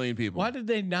 11 million people. Why did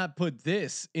they not put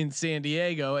this in San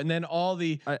Diego? And then all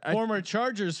the former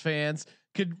Chargers fans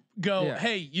could go,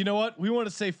 hey, you know what? We want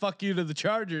to say fuck you to the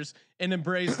Chargers and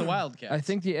embrace the Wildcats. I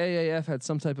think the AAF had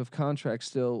some type of contract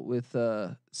still with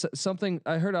something.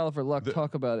 I heard Oliver Luck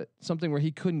talk about it. Something where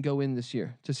he couldn't go in this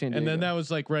year to San Diego. And then that was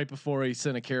like right before he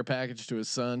sent a care package to his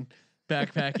son,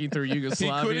 backpacking through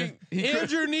Yugoslavia.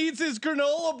 Andrew needs his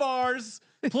granola bars.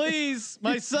 Please,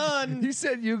 my son. He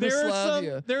said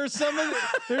Yugoslavia. There's some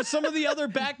of the other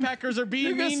backpackers are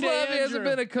being mean to Andrew. Yugoslavia hasn't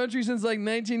been a country since like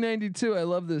 1992. I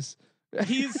love this.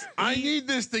 I need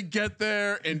this to get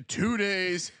there in 2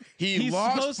 days. He's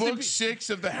lost book 6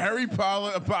 of the Harry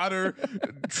Potter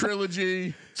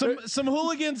trilogy. Some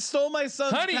hooligans stole my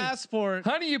son's passport.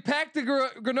 Honey, you packed the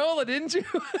granola, didn't you?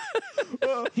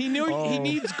 He knew he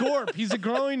needs Gorp. He's a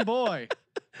growing boy.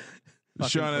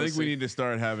 Sean, I think we need to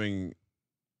start having.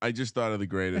 I just thought of the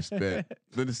greatest bit.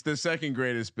 The second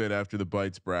greatest bit after the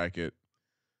Bites bracket.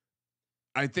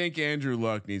 I think Andrew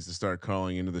Luck needs to start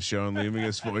calling into the show and leaving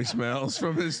us voicemails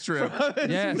from his trip.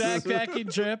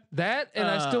 Backpacking trip. That and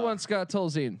I still want Scott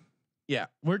Tolzien. Yeah,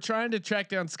 we're trying to track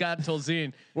down Scott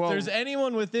Tolzien. Well, if there's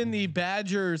anyone within the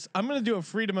Badgers, I'm going to do a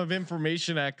Freedom of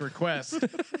Information Act request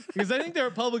because I think they're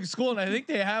a public school and I think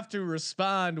they have to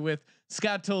respond with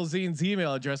Scott Tolzien's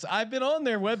email address. I've been on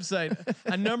their website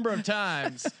a number of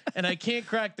times and I can't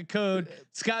crack the code.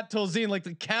 Scott Tolzien, like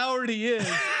the coward he is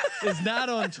not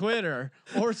on Twitter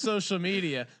or social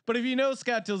media. But if you know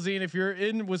Scott Tolzien, if you're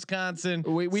in Wisconsin,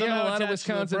 we have a lot of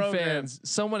Wisconsin fans.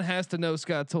 Someone has to know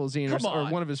Scott Tolzien or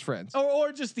one of his friends,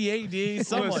 or just the AD.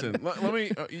 Someone. Listen, let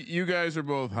me. You guys are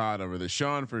both hot over this.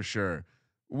 Sean for sure.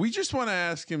 We just want to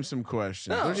ask him some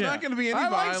questions. There's not going to be any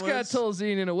violence. I like Scott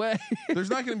Tolzien in a way. There's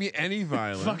not going to be any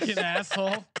violence. Fucking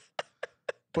asshole.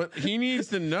 But he needs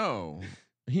to know.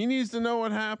 He needs to know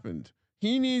what happened.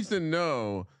 He needs to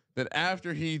know that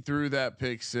after he threw that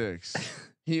pick 6,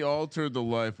 he altered the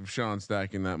life of Sean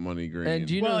stacking that money green. And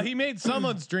he made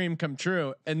someone's dream come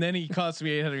true, and then he cost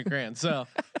me $800,000. So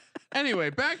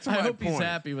anyway, back to my point. I hope he's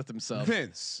happy with himself.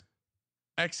 Vince.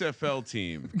 XFL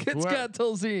team. Get Scott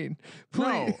Tolzien,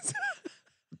 please.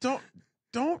 No,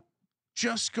 don't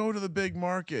just go to the big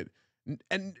market.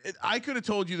 And I could have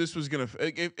told you this was gonna.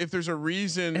 If there's a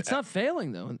reason, it's not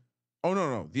failing though. Oh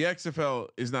no, the XFL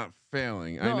is not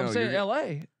failing. No, I know. I'm saying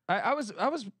LA. I was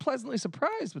pleasantly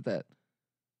surprised with that.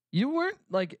 You weren't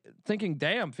like thinking,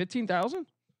 damn, 15,000.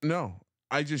 No,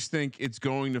 I just think it's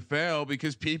going to fail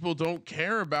because people don't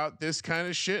care about this kind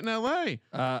of shit in LA.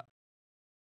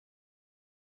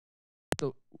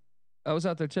 I was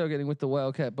out there tailgating with the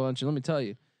Wildcat bunch, and let me tell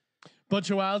you, bunch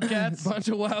of Wildcats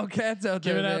out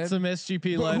giving there, out some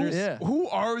SGP letters. Who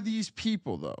are these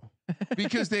people though?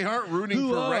 Because they aren't rooting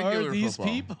for regular these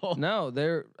football. People? No,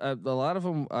 they're a lot of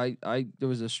them. There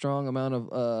was a strong amount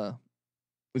of.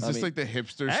 Is this like the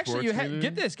hipster? Actually,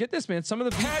 get this, man. Some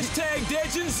of the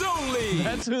 #Legends only.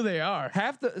 That's who they are.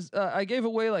 Half the I gave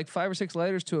away like 5 or 6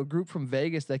 letters to a group from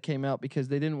Vegas that came out because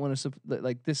they didn't want to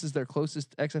like this is their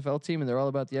closest XFL team and they're all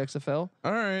about the XFL.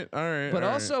 All right. But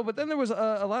also, but then there was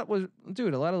a lot of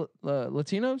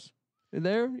Latinos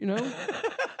there, you know.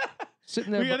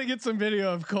 Sitting there. We got to get some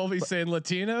video of Colby saying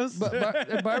Latinos.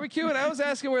 Barbecue, and I was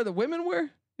asking where the women were.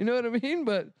 You know what I mean?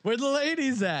 But where the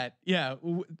ladies at? Yeah.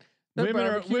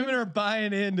 Women are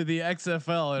buying into the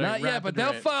XFL. Not yet, but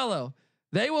they'll follow.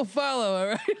 They will follow. All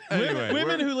right. Anyway,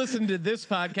 women who listen to this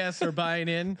podcast are buying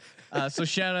in. So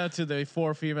shout out to the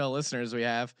 4 female listeners we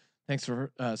have. Thanks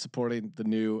for supporting the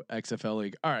new XFL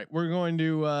league. All right, we're going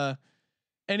to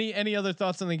any other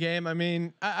thoughts on the game? I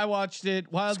mean, I watched it.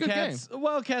 Wildcats.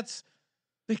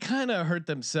 They kind of hurt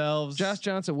themselves. Josh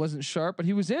Johnson wasn't sharp, but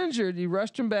he was injured. You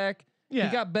rushed him back. Yeah.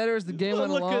 He got better as the game went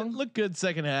along. Looked good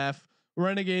second half.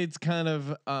 Renegades kind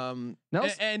of and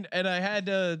I had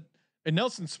and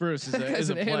Nelson Spruce is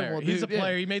a player. Animal, he's a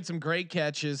player. He made some great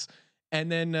catches, and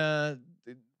then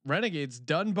Renegades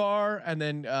Dunbar and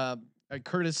then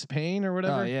Curtis Payne or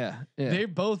whatever. Oh yeah.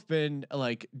 They've both been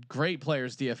like great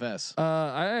players. DFS.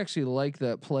 I actually like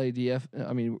that play.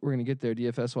 I mean, we're gonna get there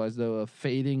DFS wise though.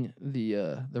 Fading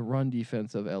the run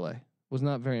defense of LA was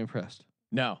not very impressed.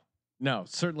 No,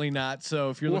 certainly not. So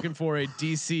if you're looking for a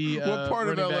DC, what part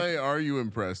of LA are you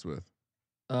impressed with?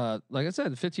 Like I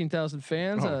said, 15,000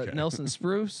 fans. Okay. Nelson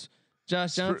Spruce,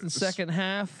 Josh Johnson, second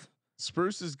half.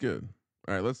 Spruce is good.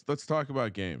 All right, let's talk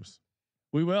about games.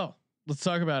 We will. Let's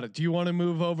talk about it. Do you want to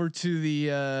move over to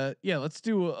the? Let's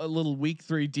do a little week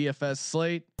 3 DFS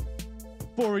slate.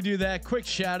 Before we do that, quick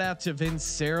shout out to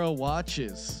Vincero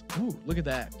Watches. Ooh, look at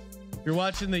that. If you're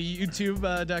watching the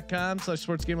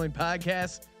YouTube.com/sportsgambling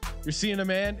podcast. You're seeing a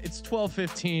man. It's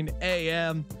 12:15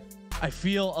 a.m. I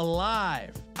feel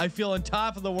alive. I feel on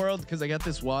top of the world because I got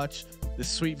this watch, this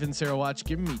sweet Vincero watch,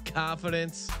 giving me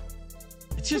confidence.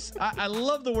 It's just I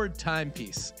love the word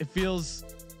timepiece. It feels.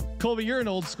 Colby, you're an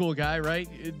old school guy, right?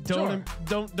 Don't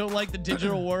like the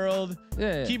digital world.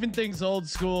 Yeah. Keeping things old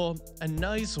school. A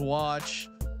nice watch,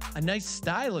 a nice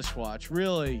stylish watch,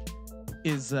 really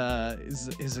is a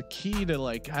key to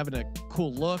like having a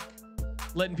cool look,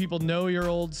 letting people know you're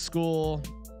old school.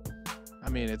 I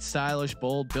mean, it's stylish,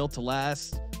 bold, built to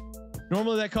last.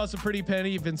 Normally that costs a pretty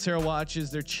penny. Vincero watches,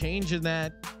 they're changing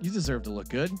that. You deserve to look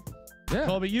good. Yeah.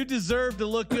 Colby, you deserve to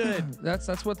look good.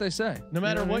 That's what they say. No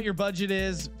matter what your budget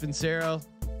is, Vincero,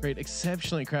 great,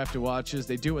 exceptionally crafted watches.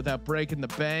 They do it without breaking the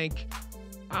bank.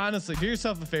 Honestly, do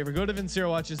yourself a favor. Go to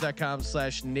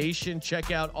vincerowatches.com/nation.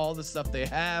 Check out all the stuff they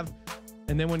have.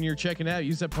 And then when you're checking out,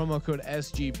 use that promo code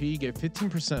SGP. Get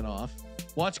 15% off.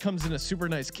 Watch comes in a super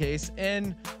nice case.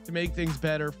 And to make things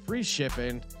better, free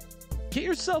shipping. Get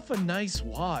yourself a nice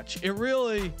watch. It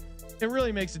really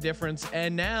makes a difference.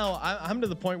 And now I'm to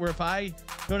the point where if I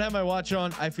don't have my watch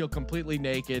on, I feel completely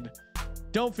naked.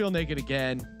 Don't feel naked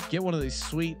again. Get one of these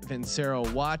sweet Vincero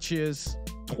watches.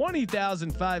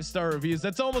 20,000 5-star reviews.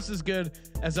 That's almost as good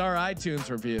as our iTunes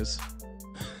reviews.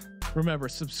 Remember,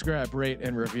 subscribe, rate,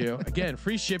 and review. Again,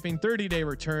 free shipping, 30-day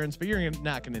returns, but you're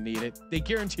not going to need it. They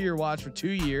guarantee your watch for 2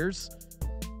 years.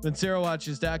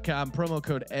 VinceroWatches.com, promo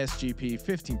code SGP,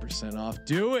 15% off.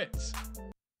 Do it.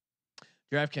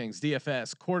 DraftKings,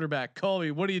 DFS, quarterback.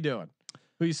 Colby, what are you doing?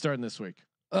 Who are you starting this week?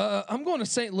 I'm going to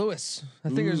St. Louis. I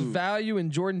think there's value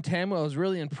in Jordan Tamou. I was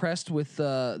really impressed with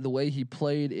the way he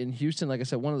played in Houston. Like I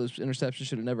said, one of those interceptions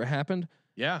should have never happened.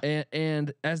 Yeah.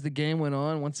 And as the game went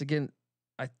on, once again,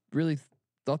 I really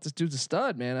thought this dude's a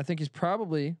stud, man. I think he's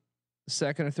probably the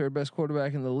second or third best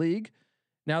quarterback in the league.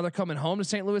 Now they're coming home to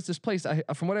St. Louis. This place,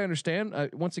 from what I understand,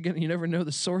 once again, you never know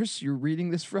the source you're reading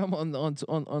this from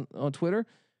on Twitter.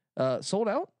 Sold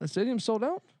out. The stadium sold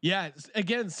out. Yeah.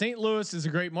 Again, St. Louis is a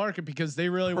great market because they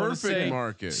really want to say,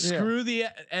 market. Screw the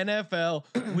NFL.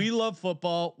 We love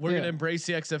football. We're going to embrace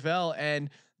the XFL.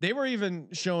 And they were even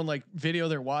showing like video of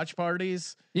their watch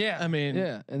parties. Yeah. I mean,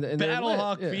 and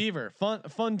Battlehawk fever,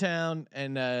 fun town.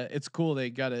 And it's cool. They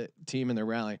got a team and they're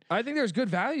rallying. I think there's good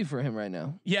value for him right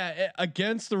now. Yeah.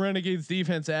 Against the Renegades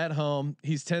defense at home,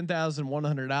 he's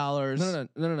 $10,100.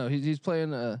 No. He's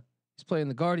playing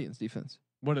the Guardians defense.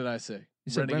 What did I say?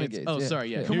 You said Renegades. Oh, sorry.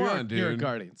 Yeah. Come on, dude. New York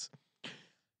Guardians.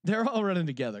 They're all running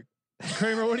together.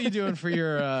 Kramer, what are you doing for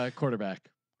your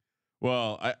quarterback?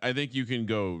 Well, I think you can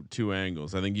go two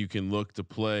angles. I think you can look to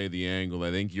play the angle I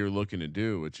think you're looking to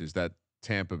do, which is that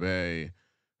Tampa Bay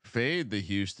fade the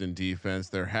Houston defense.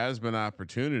 There has been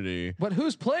opportunity. But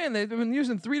who's playing? They've been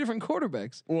using 3 different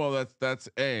quarterbacks. Well, that's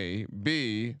A.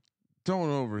 B. Don't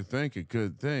overthink a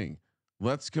good thing.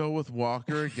 Let's go with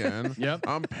Walker again. Yep.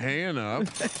 I'm paying up.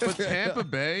 But Tampa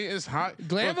Bay is hot.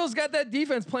 Glanville's got that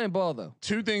defense playing ball though.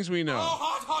 Two things we know.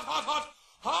 Hot.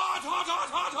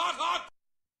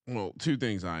 Well, two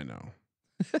things I know.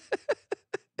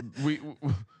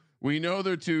 we know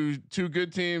they're two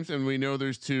good teams, and we know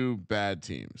there's 2 bad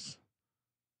teams.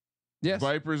 Yes.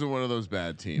 Vipers are one of those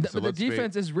bad teams. But the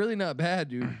defense is really not bad,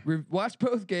 dude. Watch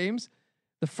both games.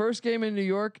 The first game in New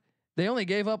York, they only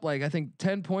gave up like I think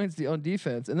 10 points on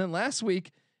defense, and then last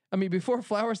week, I mean, before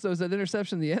Flowers throws that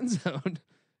interception in the end zone,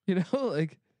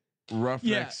 like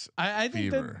Roughnecks. Yeah, I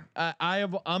think fever. that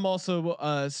I'm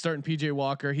also starting PJ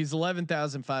Walker. He's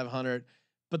 11,500,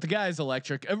 but the guy's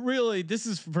electric. Really, this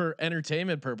is for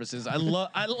entertainment purposes. I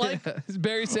like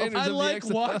Barry Sanders. I like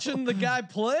XFL. watching the guy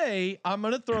play. I'm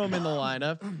gonna throw him in the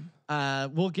lineup.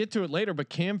 We'll get to it later, but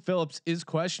Cam Phillips is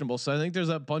questionable, so I think there's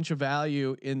a bunch of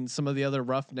value in some of the other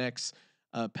Roughnecks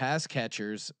pass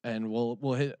catchers, and we'll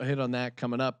hit on that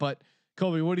coming up. But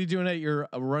Colby, what are you doing at your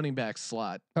running back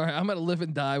slot? All right, I'm gonna live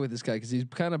and die with this guy because he's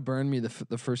kind of burned me the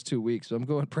first 2 weeks. So I'm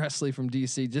going Presley from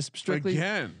DC, just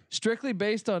strictly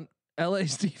based on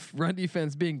LA's run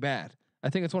defense being bad. I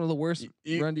think it's one of the worst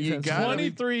run defenses.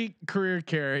 23 career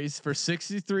carries for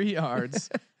 63 yards.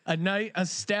 A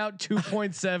stout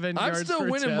 2.7. I'm yards still per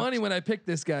winning attempt. money when I pick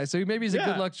this guy, so maybe he's a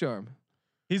good luck charm.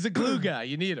 He's a glue guy.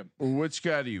 You need him. Which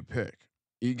guy do you pick?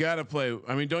 You got to play.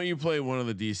 I mean, don't you play one of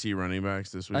the DC running backs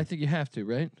this week? I think you have to,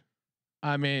 right?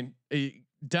 I mean,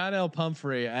 Donnell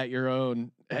Pumphrey at your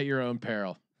own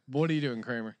peril. What are you doing,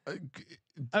 Kramer?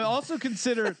 I also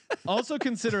consider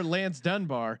Lance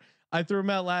Dunbar. I threw him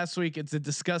out last week. It's a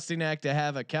disgusting act to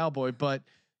have a Cowboy, but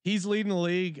he's leading the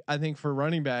league, I think, for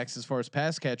running backs as far as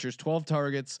pass catchers. 12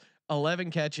 targets, 11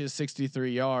 catches,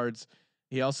 63 yards.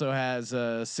 He also has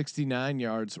 69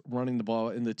 yards running the ball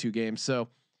in the 2 games. So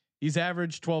he's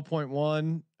averaged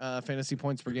 12.1 fantasy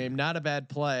points per game. Not a bad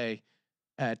play.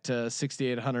 at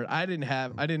 6,800. I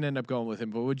didn't end up going with him,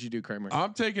 but what'd you do, Kramer?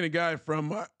 I'm taking a guy from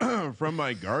my, from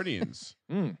my Guardians,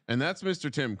 and that's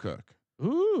Mr. Tim Cook.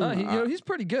 Ooh, he's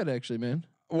pretty good actually, man.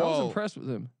 Well, I was impressed with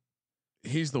him.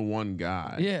 He's the one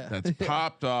guy that's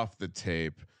popped off the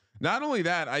tape. Not only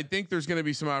that, I think there's going to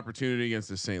be some opportunity against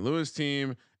the St. Louis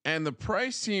team, and the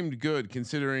price seemed good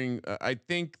considering. I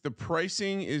think the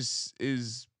pricing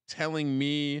is telling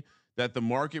me that the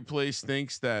marketplace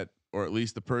thinks that, or at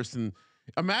least the person.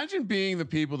 Imagine being the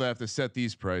people that have to set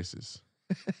these prices.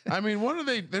 I mean, what are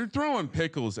they? They're throwing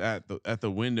pickles at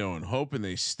the window and hoping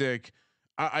they stick.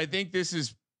 I think this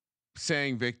is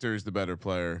saying Victor is the better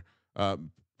player.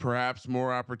 Perhaps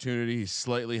more opportunity. He's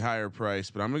slightly higher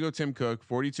price, but I'm gonna go Tim Cook,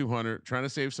 4,200. Trying to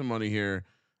save some money here.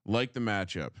 Like the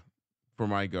matchup for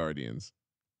my Guardians.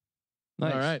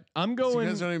 Nice. All right, I'm going. So you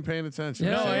guys aren't even paying attention.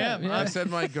 No, I am. I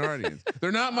said my Guardians.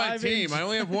 They're not my team. I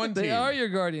only have one team. They are your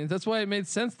Guardians. That's why it made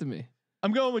sense to me.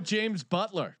 I'm going with James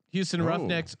Butler, Houston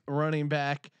Roughnecks running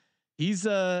back. He's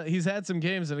had some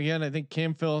games, and again, I think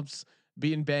Cam Phillips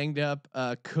being banged up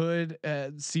could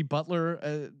see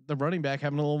Butler, the running back,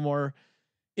 having a little more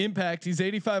impact. He's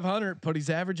 8,500, but he's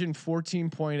averaging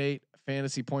 14.8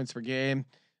 fantasy points per game.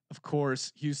 Of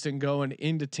course, Houston going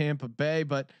into Tampa Bay,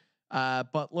 but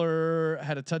Butler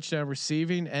had a touchdown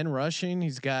receiving and rushing.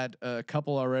 He's got a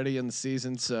couple already in the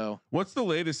season. So, what's the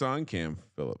latest on Cam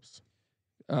Phillips?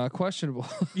 Questionable.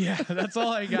 Yeah, that's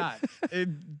all I got. It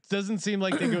doesn't seem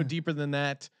like they go deeper than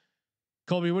that.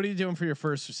 Colby, what are you doing for your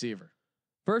first receiver?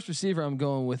 First receiver, I'm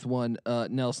going with one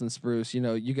Nelson Spruce. You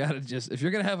know, you got to just, if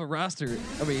you're going to have a roster,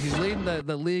 I mean, he's leading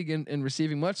the league in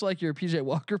receiving, much like your PJ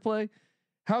Walker play.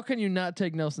 How can you not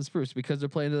take Nelson Spruce? Because they're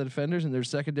playing to the defenders and their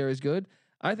secondary is good.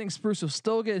 I think Spruce will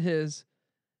still get his.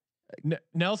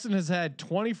 Nelson has had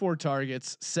 24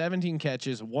 targets, 17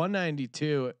 catches,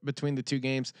 192 between the two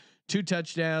games, 2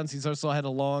 touchdowns. He's also had a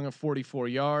long of 44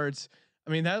 yards.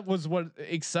 I mean, that was what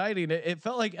exciting. It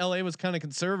felt like LA was kind of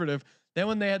conservative. Then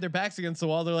when they had their backs against the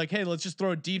wall, they're like, hey, let's just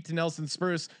throw it deep to Nelson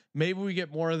Spruce. Maybe we get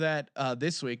more of that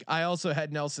this week. I also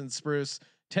had Nelson Spruce,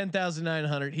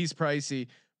 10,900. He's pricey.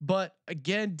 But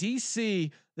again,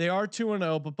 DC, they are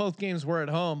 2-0, but both games were at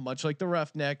home, much like the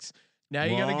Roughnecks. Now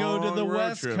you got to go to the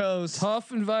West Coast.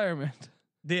 Tough environment.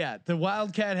 Yeah, the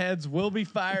Wildcat heads will be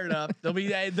fired up. They'll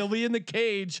be in the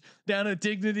cage down at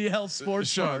Dignity Health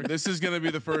Sports Park. This is going to be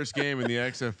the first game in the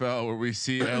XFL where we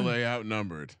see LA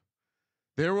outnumbered.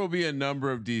 There will be a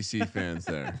number of DC fans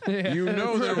there. Yeah, you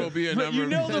know there will be a number. You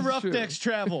know the That's Roughnecks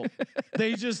travel.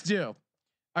 They just do.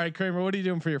 All right, Kramer, what are you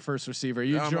doing for your first receiver? Are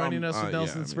you joining us with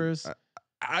Nelson Spruce?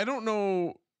 I don't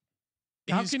know.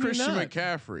 He's Christian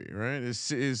McCaffrey, right?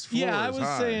 His floor I is was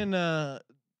high. saying,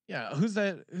 who's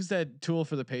that tool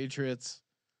for the Patriots?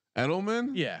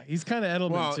 Edelman. Yeah, he's kind of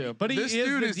Edelman too. But this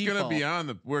dude is going to be on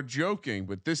the. We're joking,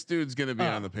 but this dude's going to be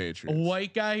on the Patriots. A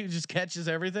white guy who just catches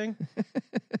everything.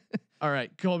 All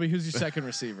right, Colby, who's your second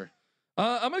receiver?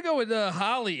 I'm gonna go with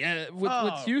Holly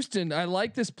with Houston. I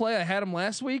like this play. I had him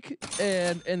last week,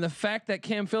 and the fact that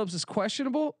Cam Phillips is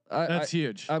questionable, that's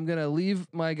huge. I'm gonna leave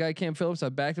my guy Cam Phillips. I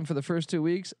backed him for the first 2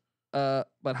 weeks,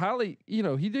 but Holly,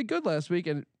 he did good last week,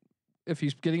 and if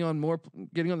he's getting on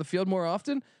the field more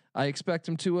often, I expect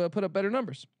him to put up better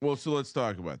numbers. Well, so let's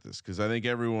talk about this because I think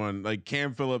everyone like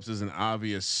Cam Phillips is an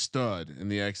obvious stud in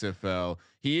the XFL.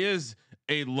 He is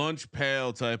a lunch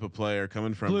pail type of player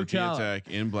coming from Virginia Tech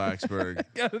in Blacksburg.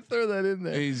 Gotta throw that in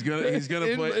there. He's gonna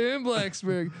play in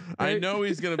Blacksburg. Right?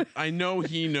 I know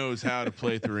he knows how to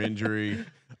play through injury.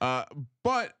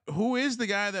 But who is the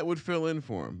guy that would fill in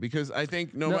for him? Because I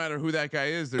think no matter who that guy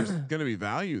is, there's going to be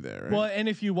value there. Right? Well, and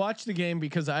if you watch the game,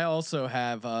 because I also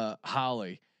have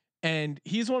Holly, and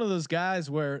he's one of those guys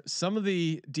where some of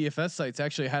the DFS sites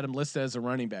actually had him listed as a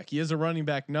running back. He has a running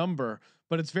back number,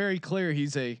 but it's very clear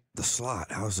he's the slot.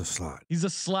 How's the slot? He's a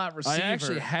slot receiver. I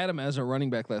actually had him as a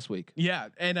running back last week. Yeah,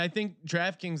 and I think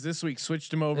DraftKings this week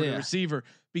switched him over to receiver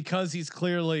because he's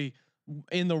clearly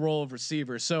in the role of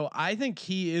receiver. So I think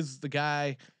he is the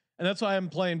guy, and that's why I'm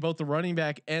playing both the running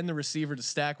back and the receiver to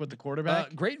stack with the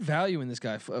quarterback. Great value in this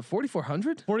guy.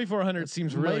 4,400. 4,400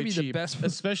 seems really cheap, the best,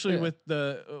 especially with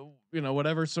the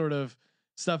whatever sort of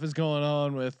stuff is going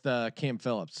on with Cam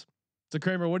Phillips. So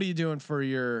Kramer, what are you doing for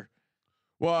your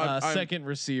second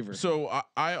receiver? So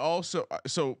I also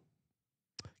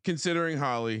considering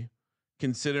Holly,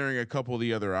 considering a couple of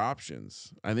the other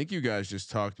options, I think you guys just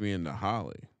talked me into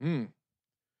Holly.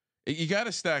 You got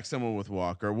to stack someone with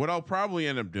Walker. What I'll probably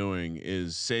end up doing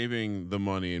is saving the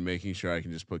money and making sure I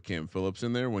can just put Cam Phillips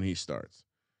in there when he starts,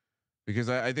 because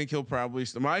I think he'll probably.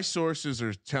 My sources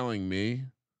are telling me,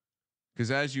 because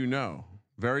as you know,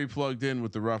 very plugged in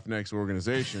with the Roughnecks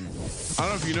organization. I don't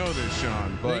know if you know this,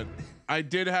 Sean, but I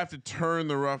did have to turn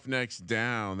the Roughnecks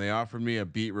down. They offered me a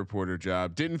beat reporter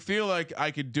job. Didn't feel like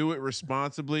I could do it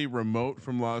responsibly remote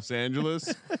from Los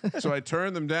Angeles. So I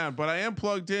turned them down, but I am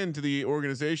plugged into the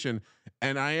organization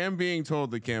and I am being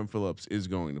told that Cam Phillips is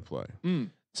going to play.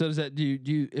 So does that, do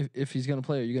you if he's going to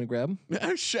play, are you going to grab him?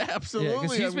 Absolutely. Yeah,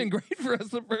 because he's been great for us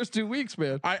the first 2 weeks,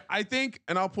 man. I think,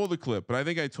 and I'll pull the clip, but I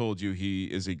think I told you he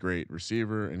is a great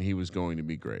receiver and he was going to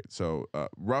be great. So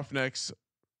Roughnecks.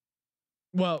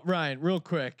 Well, Ryan, real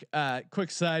quick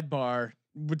sidebar.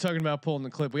 We're talking about pulling the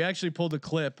clip. We actually pulled a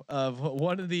clip of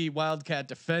one of the Wildcat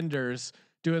defenders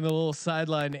doing the little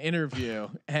sideline interview,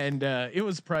 and it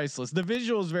was priceless. The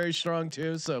visual is very strong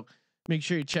too, so make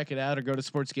sure you check it out or go to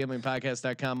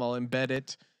sportsgamblingpodcast.com. I'll embed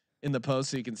it in the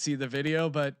post so you can see the video.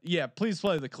 But yeah, please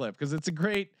play the clip because it's a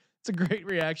great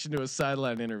reaction to a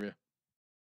sideline interview.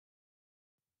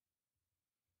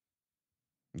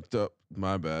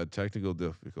 My bad. Technical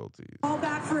difficulties. All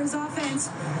back for his offense.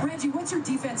 Reggie, what's your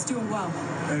defense doing well?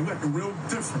 Hey, we're acting real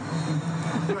different.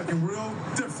 We're acting real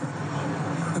different.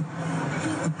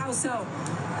 How so?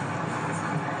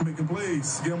 Making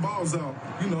plays, getting balls out,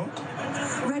 you know.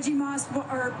 Reggie Moss,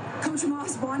 or Coach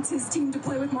Moss, wants his team to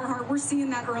play with more heart. We're seeing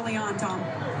that early on, Tom.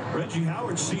 Reggie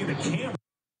Howard's seeing the camera.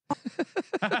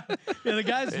 Yeah, the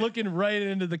guy's looking right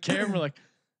into the camera like,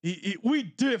 we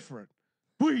different.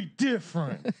 We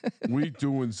different. We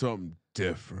doing something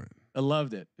different. I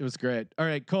loved it. It was great. All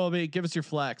right, Colby, give us your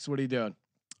flex. What are you doing?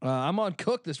 I'm on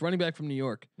Cook, this running back from New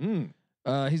York.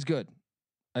 He's good.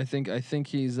 I think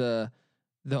he's the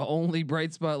only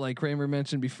bright spot, like Kramer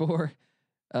mentioned before.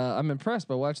 I'm impressed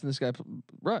by watching this guy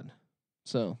run.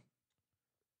 So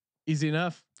easy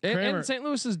enough. And St.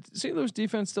 Louis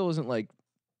defense still isn't like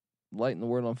lighting the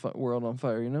world on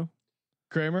fire. You know.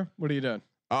 Kramer, what are you doing?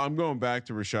 I'm going back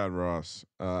to Rashad Ross.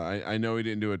 I know he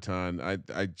didn't do a ton.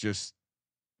 I just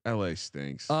LA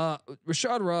stinks.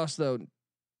 Rashad Ross though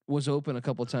was open a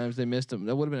couple times. They missed him.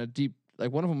 That would have been a deep.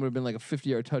 Like one of them would have been like a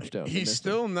 50-yard touchdown. He's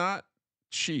still not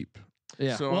cheap.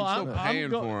 Yeah. So I'm still paying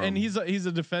for him. And he's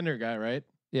a defender guy, right?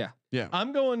 Yeah. Yeah.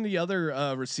 I'm going the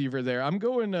other receiver there. I'm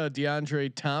going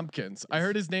DeAndre Tompkins. I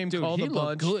heard his name called a bunch. He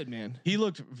looked good, man. He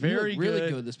looked really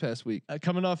good this past week.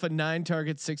 Coming off a 9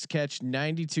 target, 6 catch,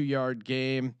 92-yard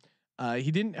game.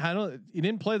 He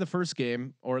didn't play the first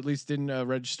game, or at least didn't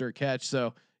register a catch.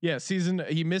 So yeah,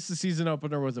 he missed the season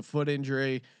opener with a foot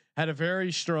injury. Had a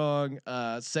very strong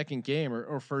second game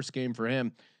or first game for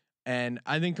him. And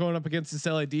I think going up against this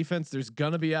LA defense, there's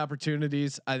gonna be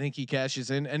opportunities. I think he cashes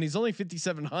in, and he's only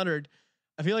 5,700.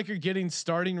 I feel like you're getting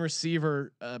starting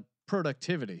receiver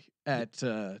productivity at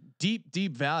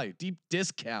deep value, deep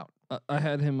discount. I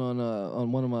had him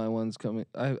on one of my ones coming.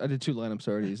 I did 2 lineups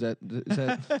already. Is that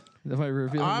am I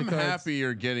revealing? I'm happy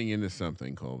you're getting into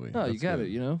something, Colby. No, you got it.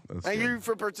 You know. Thank you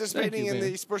for participating in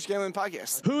the Sports Gambling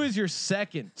Podcast. Who's your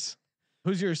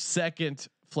second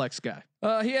flex guy?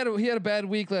 He had a bad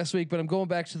week last week, but I'm going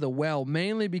back to the well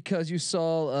mainly because you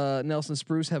saw Nelson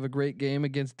Spruce have a great game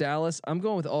against Dallas. I'm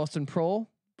going with Austin Prohl.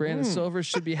 Brandon Silvers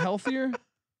should be healthier.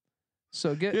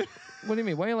 So what do you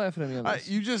mean? Why are you laughing at me on this?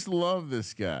 You just love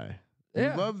this guy.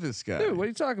 Yeah. You love this guy. Dude, what are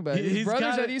you talking about? His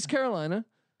brother's at East Carolina.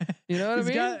 You know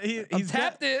what I mean? He's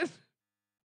tapped in.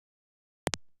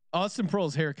 Austin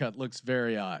Prohl's haircut looks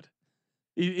very odd.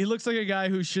 He looks like a guy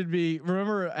who should be.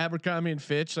 Remember Abercrombie and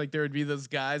Fitch? Like there would be those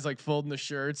guys like folding the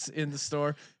shirts in the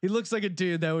store. He looks like a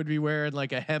dude that would be wearing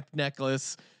like a hemp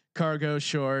necklace, cargo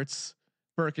shorts,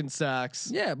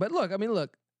 Birkenstocks. Yeah, but look.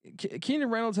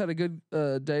 Keenan Reynolds had a good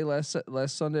day last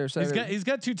Sunday or Saturday. He's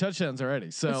got 2 touchdowns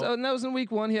already. So and that was in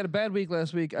week 1. He had a bad week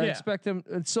last week. I expect him.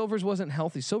 And Silvers wasn't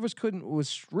healthy. Silvers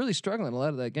was really struggling a lot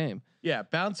of that game. Yeah,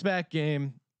 bounce back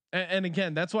game. And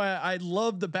again, that's why I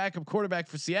love the backup quarterback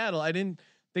for Seattle. I didn't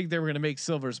think they were going to make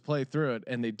Silvers play through it,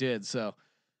 and they did. So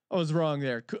I was wrong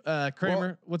there.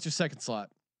 Kramer, what's your second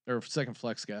slot or second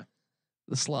flex guy?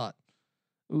 The slot.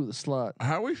 Ooh, the slot.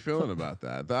 How are we feeling about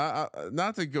that?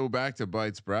 Not to go back to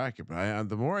Bytes bracket, but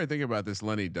the more I think about this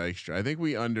Lenny Dykstra, I think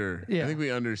we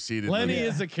underseeded. Lenny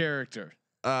is a character.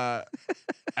 At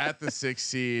the 6th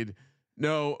seed.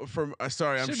 No,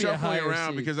 sorry, I'm shuffling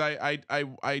around because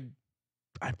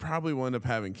I probably will end up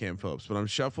having Cam Phillips, but I'm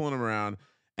shuffling him around.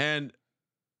 And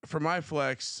for my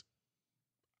flex,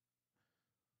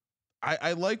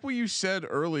 I like what you said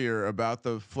earlier about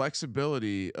the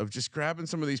flexibility of just grabbing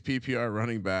some of these PPR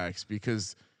running backs,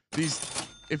 because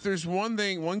if there's one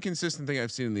consistent thing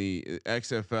I've seen in the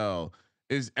XFL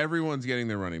is everyone's getting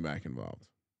their running back involved.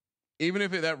 even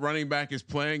if that running back is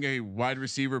playing a wide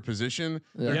receiver position,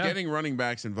 they're getting running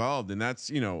backs involved, and that's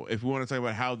if we want to talk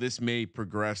about how this may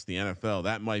progress the NFL,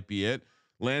 that might be it.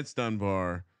 Lance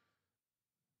Dunbar.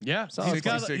 Yeah, he's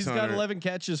got 11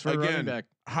 catches for a running back.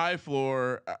 High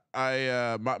floor.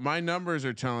 My numbers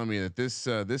are telling me that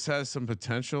this has some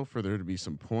potential for there to be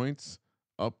some points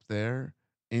up there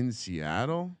in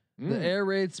Seattle. The air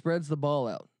raid spreads the ball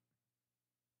out.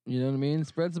 You know what I mean?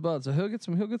 Spreads the ball out, so he'll get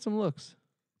some looks.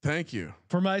 Thank you.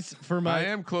 For my I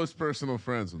am close personal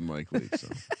friends with Mike Leake. So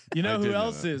you know who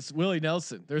else is Willie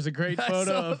Nelson? There's a great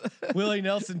photo of Willie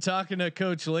Nelson talking to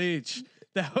Coach Leach.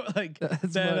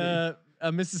 That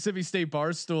a Mississippi State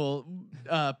Barstool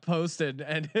posted,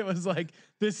 and it was like,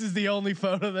 this is the only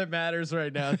photo that matters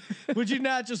right now. Would you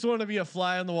not just want to be a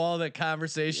fly on the wall of that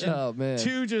conversation? Oh man,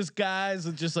 two just guys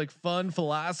with just like fun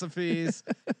philosophies,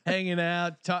 hanging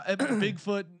out,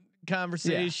 Bigfoot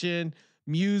conversation,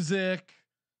 music.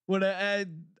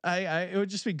 It would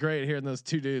just be great hearing those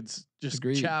two dudes just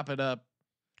chop it up.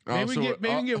 Maybe we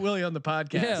can get Willie on the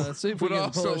podcast. Yeah, let's see if we would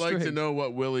also like to know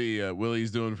what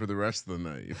Willie's doing for the rest of the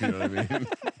night. If you know what I mean.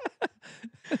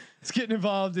 He's getting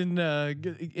involved in.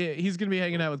 He's going to be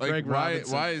hanging out with Greg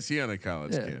Robinson. Why is he on a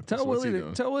college camp? Tell Willie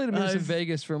to meet us in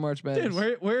Vegas for March Madness.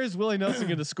 Dude, where is Willie Nelson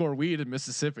going to score weed in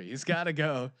Mississippi? He's got to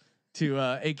go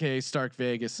to AKA Stark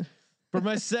Vegas. For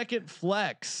my second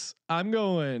flex, I'm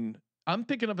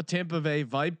picking up a Tampa Bay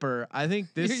Viper. I think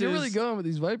you're really going with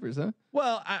these Vipers, huh?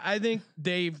 Well, I think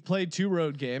they've played 2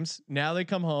 road games. Now they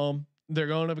come home. They're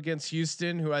going up against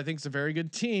Houston, who I think is a very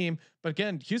good team. But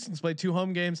again, Houston's played 2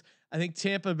 home games. I think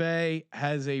Tampa Bay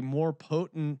has a more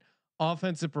potent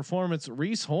offensive performance.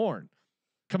 Reese Horn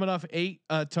coming off 8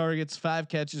 targets, 5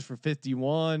 catches for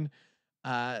 51.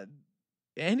 And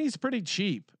he's pretty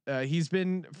cheap. He's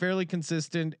been fairly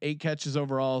consistent, 8 catches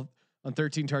overall on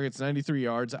 13 targets, 93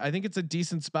 yards. I think it's a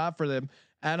decent spot for them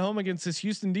at home against this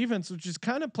Houston defense, which is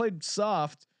kind of played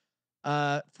soft.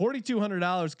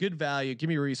 $4,200, good value. Give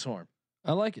me Reese Horn.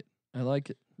 I like it.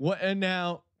 And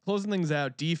now closing things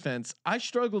out, defense. I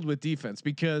struggled with defense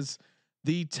because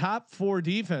the top 4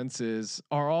 defenses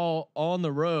are all on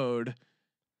the road.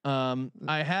 I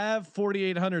have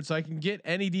 4,800, so I can get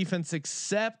any defense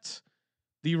except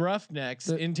the Roughnecks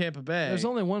in Tampa Bay. There's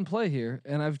only one play here,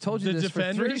 and I've told you this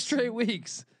for 3 straight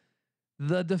weeks.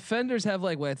 The defenders have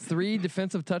 3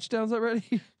 defensive touchdowns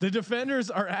already. The defenders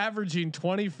are averaging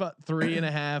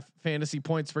 23.5 fantasy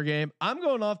points per game. I'm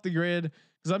going off the grid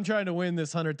because I'm trying to win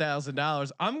this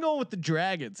 $100,000. I'm going with the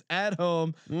Dragons at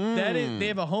home. They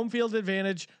have a home field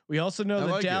advantage. We also know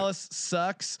that Dallas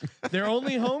sucks. Their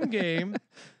only home game,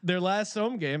 their last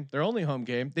home game, their only home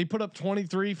game, they put up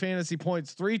 23 fantasy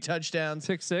points, 3 touchdowns,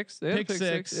 pick six.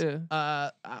 Yeah.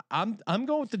 I'm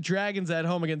going with the Dragons at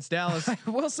home against Dallas. I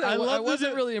will say I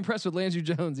wasn't really impressed with Landry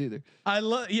Jones either. I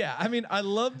love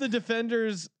the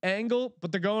defenders angle,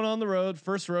 but they're going on the road,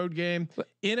 first road game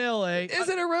in LA. Is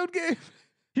it a road game?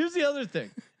 Here's the other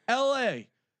thing. LA,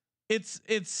 it's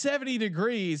 70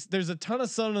 degrees. There's a ton of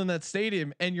sun in that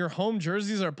stadium, and your home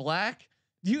jerseys are black.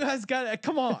 You guys got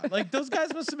come on. Those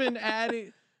guys must have been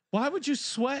adding. Why would you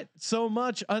sweat so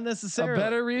much unnecessarily? A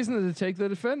better reason to take the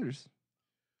defenders.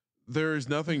 There's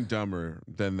nothing dumber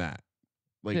than that.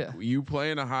 You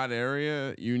play in a hot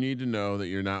area, you need to know that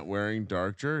you're not wearing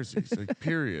dark jerseys.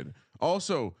 Period.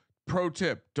 Also, pro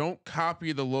tip: don't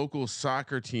copy the local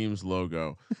soccer team's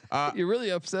logo. You're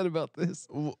really upset about this.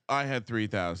 I had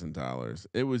 $3,000.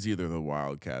 It was either the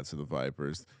Wildcats or the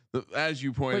Vipers. As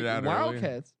you pointed out Wildcats?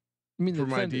 earlier, you mean for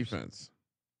my defense?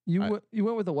 You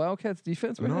went with the Wildcats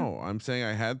defense? No, I'm saying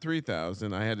I had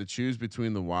 3,000. I had to choose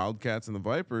between the Wildcats and the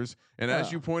Vipers. And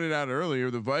as you pointed out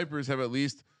earlier, the Vipers have at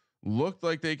least looked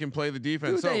like they can play the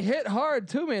defense. Dude, they hit hard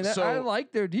too, man. I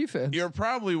like their defense. You're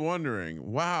probably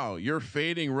wondering, wow, you're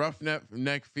fading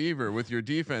roughneck fever with your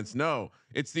defense. No,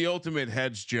 it's the ultimate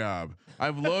hedge job.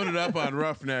 I've loaded up on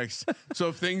Roughnecks, so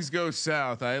if things go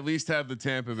south, I at least have the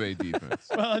Tampa Bay defense.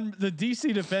 Well, the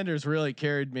DC defenders really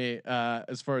carried me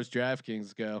as far as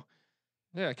DraftKings go.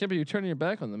 Yeah, I can't believe you're turning your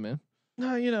back on them, man.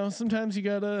 No, sometimes you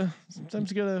gotta.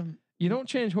 You don't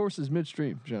change horses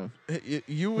midstream, John.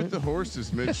 You with the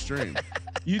horses midstream.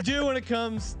 You do when it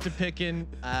comes to picking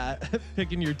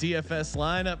your DFS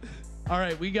lineup. All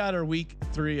right, we got our week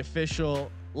 3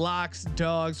 official locks,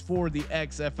 dogs for the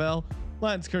XFL.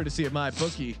 Lines courtesy of my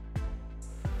bookie.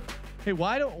 Hey,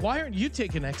 why aren't you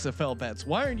taking XFL bets?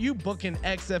 Why aren't you booking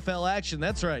XFL action?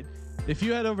 That's right. If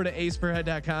you head over to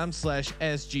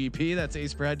aceperhead.com/SGP, that's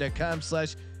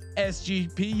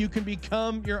aceperhead.com/SGP, you can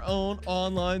become your own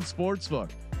online sportsbook.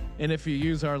 And if you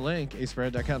use our link,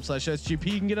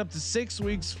 aceperhead.com/SGP, you can get up to 6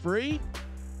 weeks free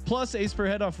Plus, Ace Per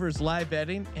Head offers live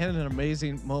betting and an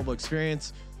amazing mobile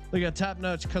experience. They got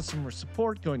top-notch customer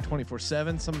support going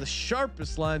 24/7. Some of the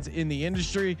sharpest lines in the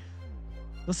industry.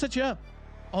 They'll set you up.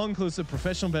 All-inclusive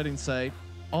professional betting site.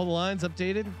 All the lines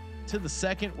updated to the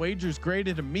second. Wagers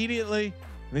graded immediately.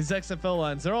 And these XFL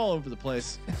lines, they're all over the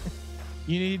place.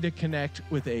 You need to connect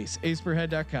with Ace.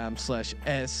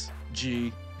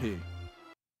 aceperhead.com/SGP.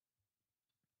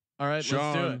 All right,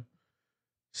 Sean, let's do it.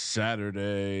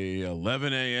 Saturday,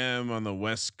 11 a.m. on the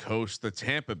West Coast. The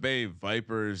Tampa Bay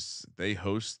Vipers, they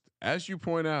host, as you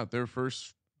point out, their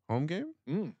first home game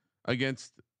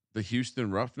against the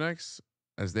Houston Roughnecks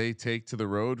as they take to the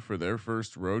road for their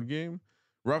first road game.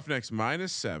 Roughnecks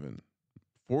 -7,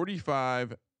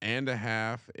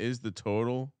 45.5 is the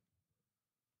total.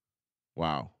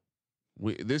 Wow.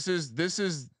 This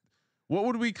is what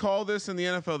would we call this in the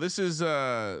NFL? This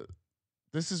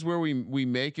is where we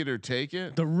make it or take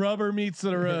it. The rubber meets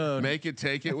the road. Make it,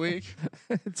 take it week.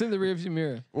 It's in the rearview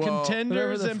mirror. Well,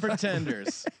 contenders and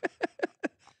pretenders.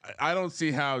 I don't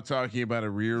see how talking about a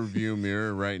rear view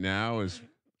mirror right now is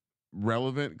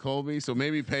relevant, Colby. So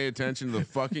maybe pay attention to the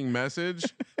fucking message.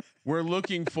 We're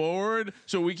looking forward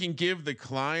so we can give the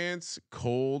clients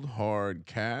cold hard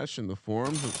cash in the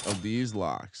form of these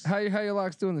locks. How your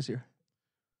locks doing this year?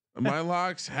 My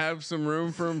locks have some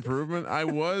room for improvement. I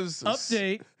was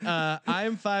update. I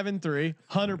am 5-3,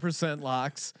 100%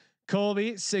 locks.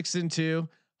 Colby 6-2,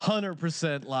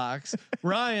 100% locks.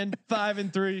 Ryan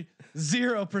 5-3,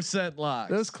 0% locks.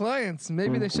 Those clients,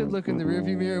 maybe they should look in the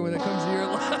rearview mirror when it comes to your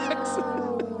locks.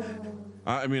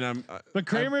 I mean, but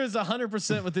Kramer is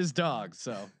 100% with his dog.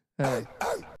 So, hey,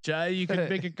 Jay, you can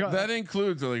make a call. That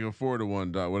includes like a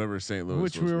 4-1 dot, whatever St. Louis,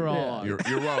 which we were all on. You're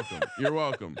welcome. You're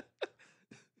welcome.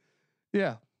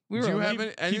 Yeah. Do you have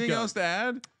anything else to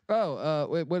add? Oh,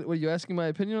 wait, what are you asking my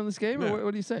opinion on this game, or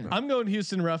what are you saying? I'm going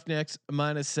Houston Roughnecks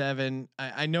 -7.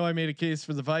 I know I made a case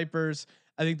for the Vipers.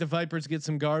 I think the Vipers get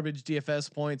some garbage DFS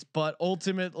points, but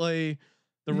ultimately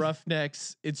the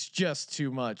Roughnecks, it's just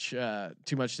too much to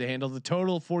handle. The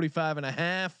total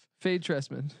 45.5. Fade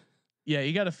Trestman. Yeah,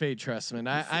 you got to fade Trestman.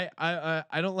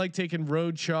 I don't like taking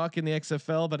road chalk in the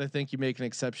XFL, but I think you make an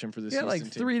exception for this. Yeah, like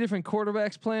 3 different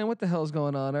quarterbacks playing. What the hell's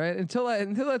going on? All right, until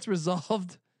that's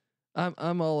resolved,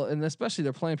 I'm all, and especially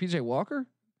they're playing PJ Walker.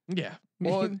 Yeah.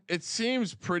 Well, it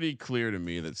seems pretty clear to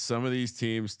me that some of these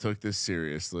teams took this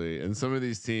seriously, and some of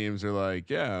these teams are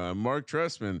like, yeah, Mark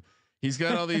Trestman, he's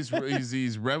got all these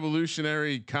these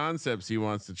revolutionary concepts he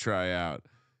wants to try out.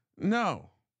 No.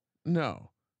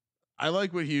 I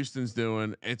like what Houston's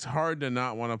doing. It's hard to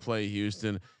not want to play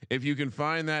Houston. If you can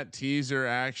find that teaser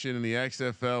action in the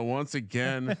XFL, once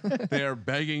again, they are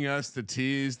begging us to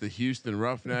tease the Houston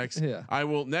Roughnecks. Yeah. I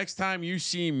will, next time you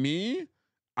see me,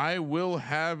 I will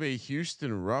have a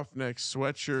Houston Roughnecks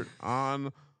sweatshirt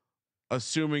on,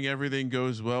 assuming everything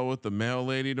goes well with the mail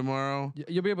lady tomorrow.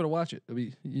 You'll be able to watch it.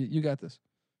 You got this.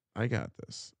 I got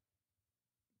this.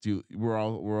 We're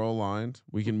all lined.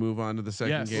 We can move on to the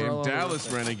second game. Dallas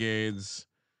Renegades,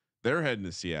 they're heading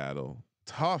to Seattle.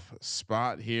 Tough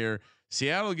spot here.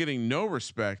 Seattle getting no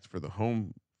respect for the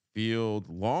home field.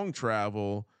 Long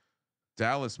travel.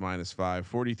 Dallas -5,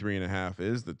 43.5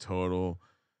 is the total.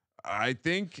 I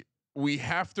think we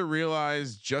have to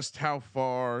realize just how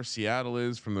far Seattle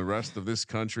is from the rest of this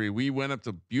country. We went up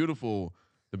to the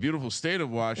beautiful state of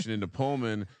Washington to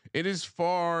Pullman. It is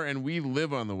far, and we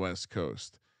live on the West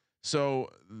Coast.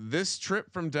 So this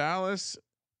trip from Dallas,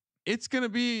 it's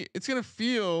gonna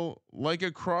feel like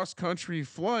a cross country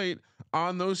flight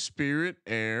on those Spirit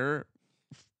Air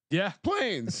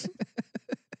planes.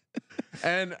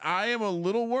 And I am a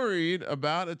little worried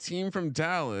about a team from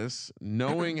Dallas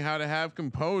knowing how to have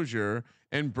composure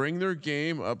and bring their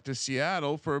game up to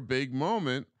Seattle for a big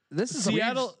moment. This is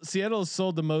Seattle. Seattle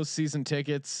sold the most season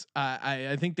tickets.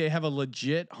 I think they have a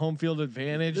legit home field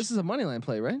advantage. This is a money line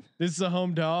play, right? This is a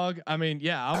home dog. I mean,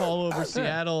 yeah, I'm all over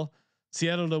Seattle.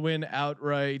 Seattle to win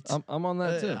outright. I'm on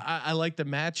that too. I like the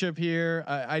matchup here.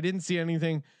 I didn't see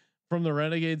anything from the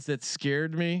Renegades that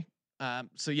scared me.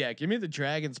 So yeah, give me the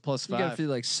Dragons +5. You gotta feel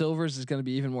like Silvers is going to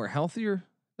be even more healthier.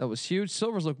 That was huge.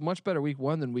 Silvers looked much better week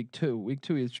 1 than week 2. Week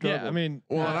 2 he struggled. Yeah, I mean,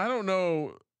 well, and I don't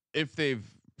know if they've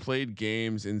played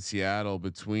games in Seattle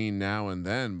between now and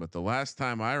then, but the last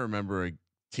time I remember a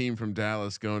team from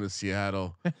Dallas going to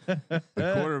Seattle, the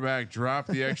quarterback dropped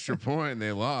the extra point and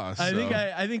they lost.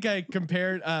 I think I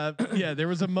compared. Yeah, there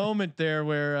was a moment there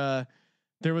where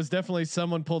there was definitely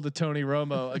someone pulled a Tony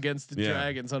Romo against the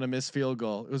Dragons on a missed field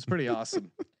goal. It was pretty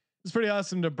awesome. It was pretty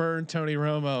awesome to burn Tony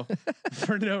Romo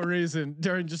for no reason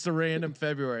during just a random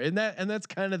February, and that's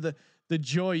kind of the the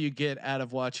joy you get out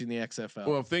of watching the XFL.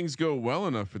 Well, if things go well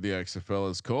enough for the XFL,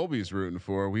 as Colby's rooting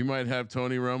for, we might have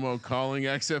Tony Romo calling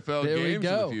XFL games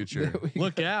in the future.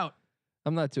 Look out!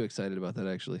 I'm not too excited about that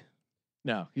actually.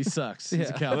 No, he sucks. He's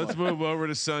a cowboy. Let's move over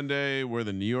to Sunday, where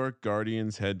the New York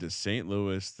Guardians head to St.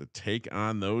 Louis to take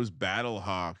on those Battle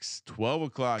Hawks. 12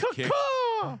 o'clock kick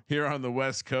here on the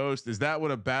West Coast. Is that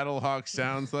what a Battle Hawk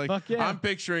sounds like? Fuck yeah. I'm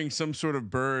picturing some sort of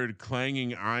bird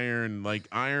clanging iron, like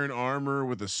iron armor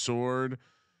with a sword.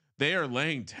 They are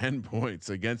laying 10 points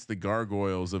against the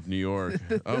Gargoyles of New York.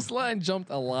 This line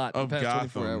jumped a lot in the past Gotham.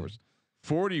 24 hours.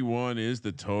 41 is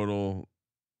the total.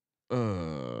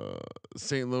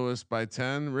 St. Louis by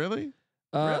 10. Really?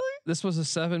 Really? This was a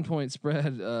 7-point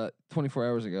spread 24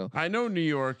 hours ago. I know New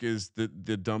York is the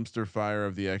dumpster fire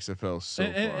of the XFL so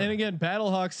far. And again,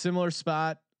 Battlehawks, similar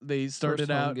spot. They started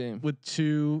out with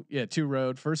two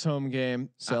road, first home game.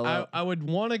 I would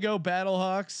want to go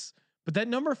Battlehawks, but that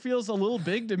number feels a little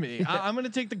big to me. I'm going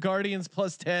to take the Guardians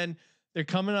plus 10. They're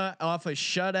coming off a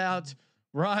shutout.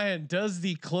 Ryan, does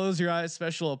the close your eyes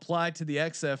special apply to the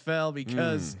XFL?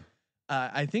 Because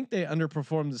I think they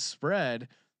underperformed the spread.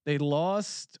 They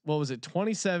lost,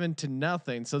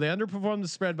 27-0. So they underperformed the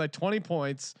spread by 20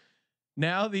 points.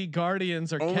 Now the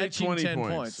Guardians are only catching 10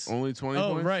 points. Only 20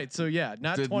 points. Oh, right. So yeah,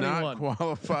 not Did 21. Not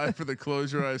qualify for the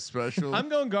close your eyes special. I'm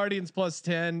going Guardians plus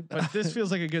 10, but this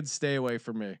feels like a good stay away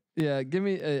for me. Yeah, give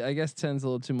me. I guess 10's a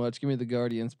little too much. Give me the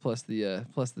Guardians plus the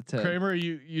 10. Kramer,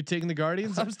 you taking the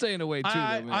Guardians? I'm staying away too.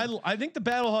 I think the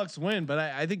Battlehawks win, but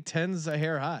I think 10's a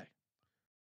hair high.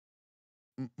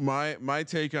 My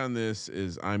take on this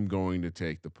is I'm going to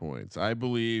take the points. I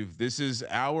believe this is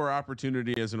our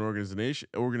opportunity as an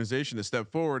organization to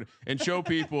step forward and show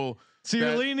people. So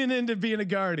you're leaning into being a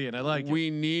Guardian. I like it.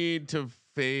 We need to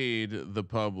fade the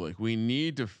public. We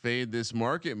need to fade this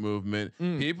market movement.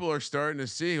 People are starting to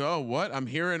see, what? I'm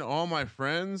hearing all my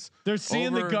friends. They're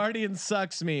seeing the Guardian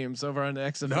sucks memes over on the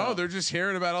XFL. No, they're just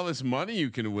hearing about all this money you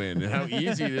can win and how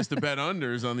easy it is to bet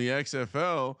unders on the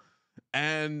XFL.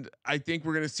 And I think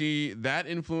we're going to see that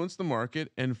influence the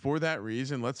market. And for that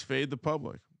reason, let's fade the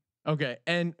public. Okay.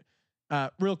 And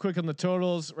real quick on the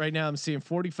totals right now, I'm seeing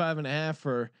 45.5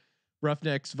 for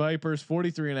Roughnecks Vipers,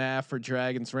 43.5 for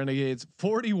Dragons Renegades,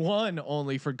 41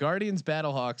 only for Guardians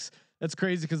Battlehawks. That's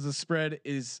crazy because the spread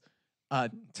is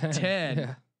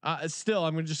 10. Yeah. Still,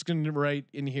 I'm just going to write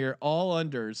in here all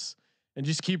unders and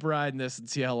just keep riding this and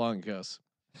see how long it goes.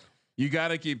 You got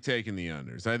to keep taking the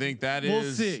unders. I think we'll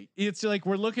see. It's like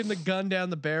we're looking the gun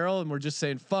down the barrel and we're just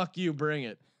saying, fuck you, bring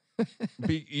it.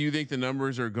 You think the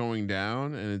numbers are going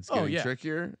down and it's getting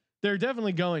trickier? They're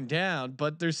definitely going down,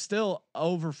 but they're still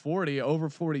over 40, over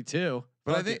 42.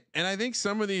 But I think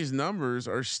some of these numbers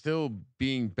are still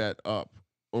being bet up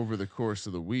over the course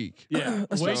of the week. Yeah.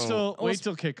 wait till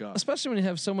kickoff. Especially when you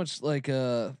have so much like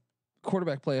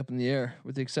quarterback play up in the air,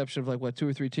 with the exception of 2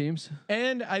 or 3 teams.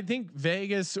 And I think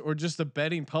Vegas or just the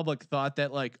betting public thought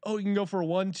that you can go for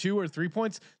 1, 2, or 3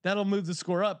 points. That'll move the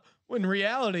score up. When in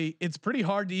reality, it's pretty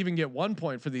hard to even get 1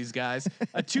 point for these guys.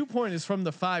 A 2 point is from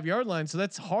the 5-yard line, so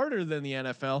that's harder than the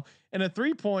NFL. And a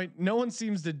 3 point, no one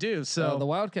seems to do. So the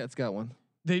Wildcats got one.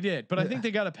 They did, but I think they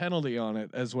got a penalty on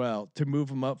it as well to move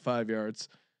them up 5 yards.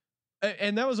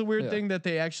 And that was a weird thing that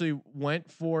they actually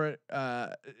went for it.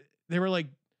 They were like,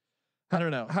 I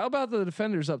don't know. How about the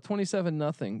defenders up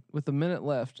 27-0 with a minute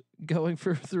left, going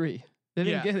for 3? They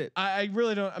didn't get it. I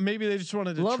really don't. Maybe they just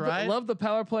wanted to try. Love the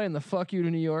power play and the fuck you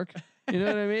to New York. You know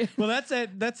what I mean? Well,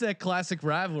 that's that classic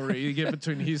rivalry you get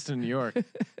between Houston and New York.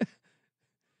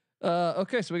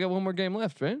 Okay, so we got one more game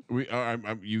left, right? We are.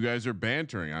 You guys are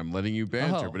bantering. I'm letting you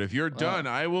banter. But if you're done,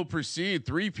 I will proceed.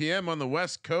 3 p.m. on the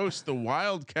West Coast. The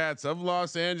Wildcats of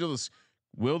Los Angeles.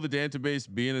 Will the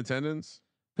database be in attendance?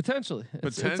 Potentially.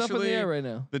 It's up in the air right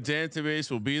now. The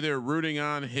database will be there rooting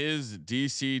on his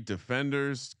DC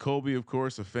Defenders. Colby, of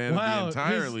course, a fan of the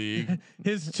entire league.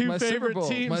 His two favorite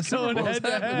teams going head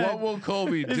to head. What will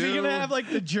Colby do? Is he gonna have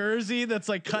the jersey that's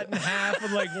cut in half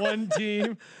with one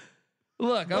team?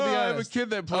 Look, I'll be honest. I have a kid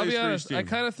that plays for his team. I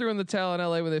kind of threw in the towel in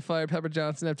LA when they fired Pepper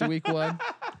Johnson after week 1.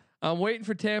 I'm waiting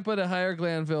for Tampa to hire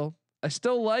Glanville. I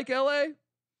still like LA.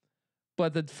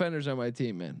 But the Defenders are my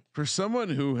team, man. For someone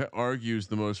who argues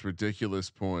the most ridiculous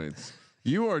points,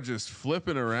 you are just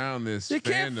flipping around this. You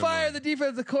can't fire the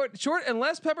defensive court short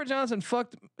unless Pepper Johnson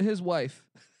fucked his wife.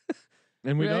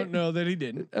 And we don't know that he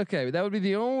didn't. Okay, that would be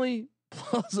the only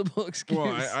plausible excuse.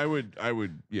 Well, I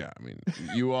would. Yeah, I mean,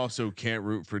 you also can't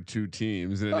root for 2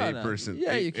 teams in an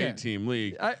 8-team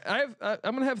league. I'm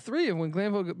gonna have 3 when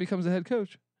Glanville becomes a head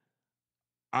coach.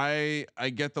 I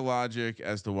get the logic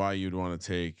as to why you'd want to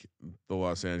take the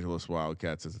Los Angeles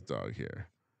Wildcats as a dog here.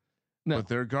 but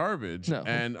they're garbage. No.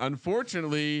 And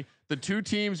unfortunately, the two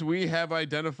teams we have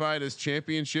identified as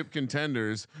championship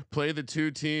contenders play the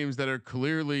two teams that are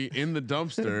clearly in the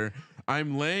dumpster.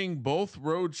 I'm laying both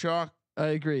road chalk. I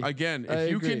agree. Again, if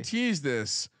you can tease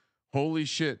this, holy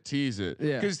shit, tease it.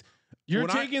 Yeah. Because you're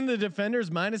taking the Defenders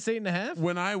 -8.5.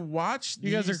 When I watched,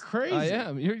 you guys are crazy. I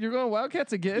am. You're going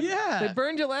Wildcats again. Yeah, they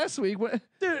burned you last week. Dude,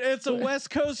 it's a West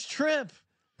Coast trip.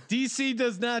 DC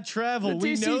does not travel. The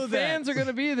DC we know fans that. are going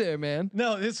to be there, man.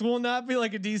 No, this will not be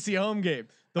like a DC home game.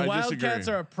 The Wildcats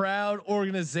are a proud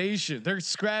organization. They're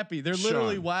scrappy. They're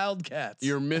literally Wildcats.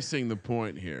 You're missing the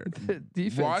point here.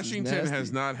 Washington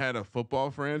has not had a football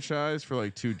franchise for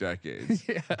like 2 decades.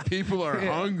 People are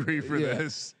hungry for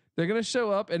this. They're going to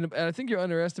show up, and I think you're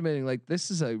underestimating. Like, this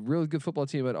is a really good football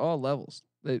team at all levels.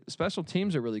 Special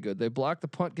teams are really good. They blocked the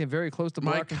punt, came very close to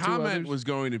blocking. My comment was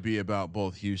going to be about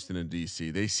both Houston and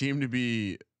DC. They seem to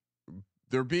be,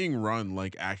 they're being run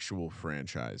like actual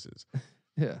franchises.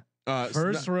 Yeah.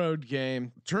 First road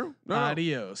game. True.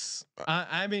 Adios.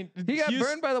 I mean, he got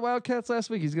burned by the Wildcats last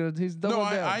week. He's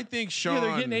doubling down. I think Sean.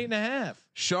 They're getting 8.5.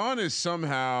 Sean is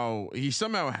somehow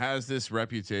has this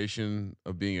reputation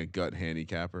of being a gut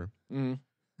handicapper.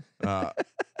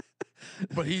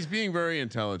 But he's being very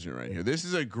intelligent right here. This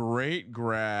is a great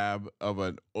grab of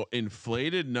an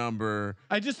inflated number.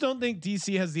 I just don't think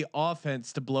DC has the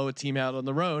offense to blow a team out on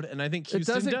the road, and I think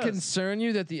Houston does. It doesn't concern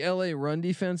you that the LA run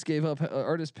defense gave up.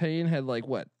 Artis Payne had like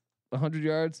what 100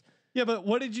 yards. Yeah, but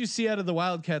what did you see out of the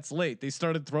Wildcats late? They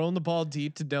started throwing the ball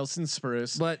deep to Delson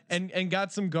Spruce, and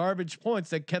got some garbage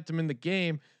points that kept them in the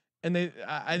game. And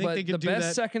I think they could do that. The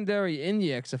best secondary in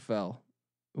the XFL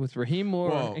with Raheem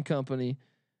Moore and company.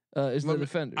 Is the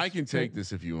Defenders. I can take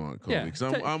this if you want, Colby, because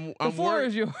I'm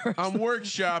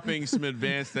workshopping some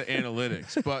advanced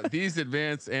analytics, but these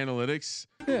advanced analytics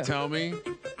tell me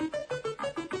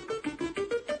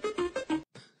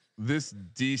this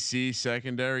DC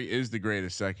secondary is the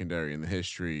greatest secondary in the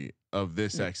history of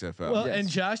this XFL. Well, and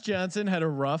Josh Johnson had a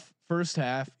rough first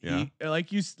half. Yeah.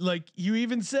 Like you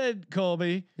even said,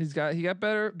 Colby, he got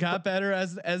better. Got better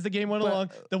as the game went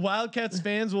along. The Wildcats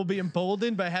fans will be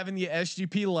emboldened by having the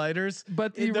SGP lighters.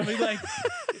 But they'll be like,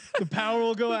 the power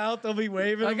will go out. They'll be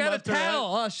waving. I got a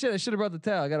towel. Oh shit! I should have brought the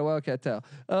towel. I got a Wildcat towel.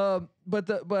 But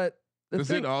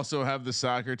does it also have the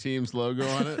soccer team's logo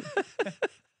on it?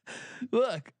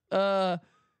 Look, the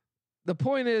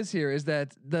point is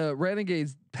that the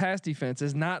Renegades pass defense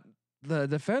is not the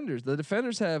Defenders. The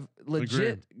Defenders have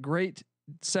legit great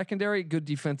secondary, good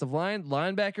defensive line,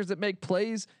 linebackers that make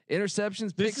plays,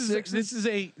 interceptions, pick sixes.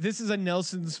 This is a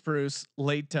Nelson Spruce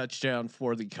late touchdown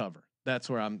for the cover. That's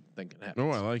where I'm thinking happens. Oh,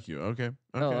 I like you. Okay.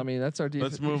 No, I mean that's our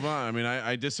defense. Let's move on. I mean,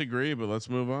 I disagree, but let's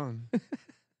move on.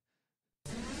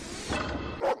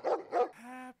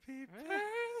 Happy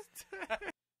birthday.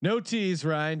 No tease,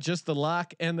 Ryan. Just the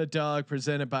lock and the dog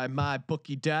presented by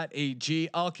mybookie.ag.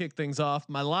 I'll kick things off.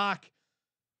 My lock.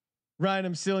 Ryan,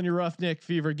 I'm stealing your Roughneck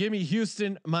Fever. Give me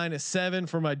Houston -7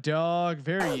 for my dog.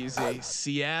 Very easy.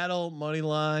 Seattle money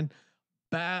line.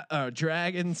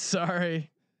 Dragons.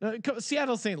 Sorry.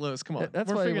 Seattle, St. Louis. Come on.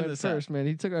 That's why he went first, man.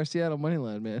 He took our Seattle money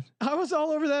line, man. I was all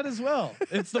over that as well.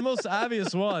 It's the most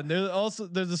obvious one. They're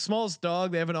the smallest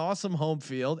dog. They have an awesome home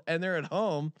field, and they're at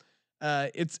home.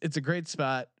 It's a great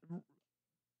spot.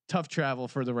 Tough travel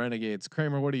for the Renegades.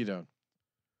 Kramer, what are you doing?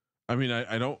 I mean,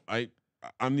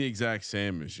 I'm the exact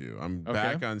same as you. I'm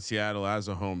back on Seattle as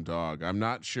a home dog. I'm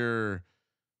not sure.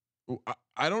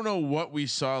 I don't know what we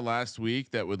saw last week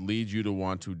that would lead you to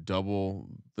want to double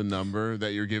the number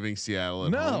that you're giving Seattle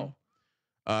at home.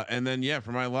 And then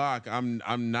for my lock, I'm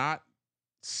not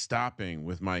stopping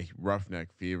with my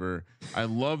Roughneck Fever. I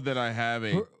love that I have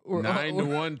a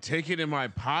 9-1 ticket in my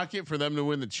pocket for them to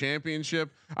win the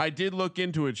championship. I did look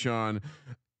into it, Sean.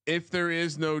 If there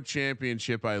is no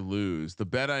championship, I lose. The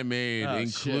bet I made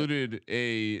included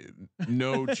a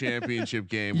no championship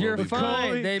game. You're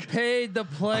fine. They paid the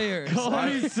players.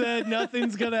 Colby said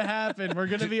nothing's gonna happen. We're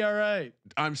gonna be all right.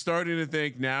 I'm starting to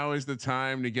think now is the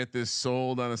time to get this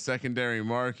sold on a secondary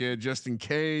market, just in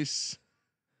case.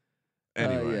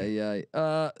 Anyway,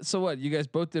 so what? You guys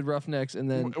both did Roughnecks,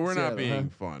 and then we're not being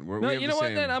fun. No, you know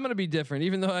what? Then I'm gonna be different.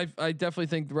 Even though I definitely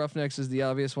think the Roughnecks is the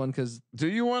obvious one. Because do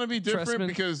you want to be different?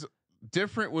 Because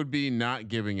different would be not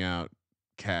giving out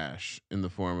cash in the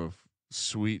form of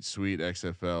sweet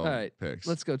XFL picks.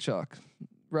 Let's go chalk.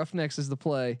 Roughnecks is the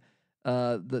play.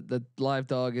 The live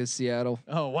dog is Seattle.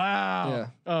 Oh wow! Yeah.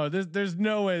 Oh, there's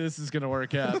no way this is gonna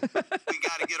work out. We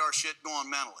got to get our shit going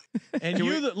mentally. And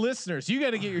the listeners, you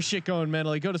got to get your shit going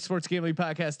mentally. Go to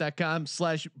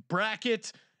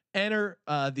sportsgamblingpodcast.com/bracket. Enter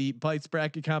the Bites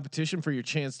bracket competition for your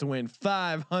chance to win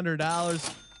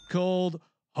 $500. cold,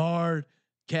 hard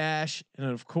cash. And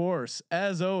of course,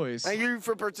 as always, thank you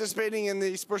for participating in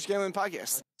the Sports Gambling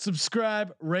Podcast.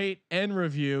 Subscribe, rate, and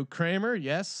review. Kramer,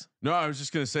 yes? No, I was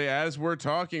just going to say, as we're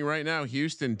talking right now,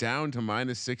 Houston down to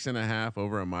 -6.5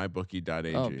 over at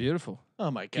mybookie.ag. Oh, beautiful. Oh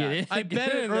my God. I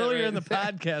bet it earlier in the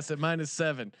podcast at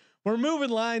 -7. We're moving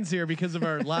lines here because of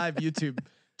our live YouTube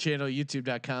channel,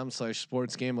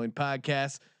 youtube.com/sports gambling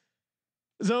podcast.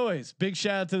 As always, big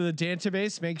shout out to the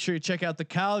database. Make sure you check out the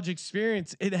college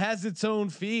experience. It has its own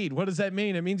feed. What does that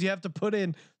mean? It means you have to put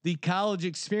in the college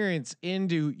experience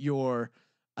into your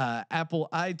Apple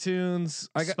iTunes,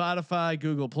 Spotify,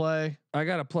 Google Play. I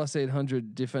got a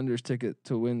 +800 Defenders ticket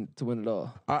to win it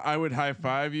all. I would high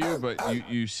five you, but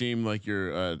you seem like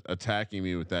you're attacking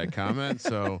me with that comment.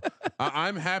 So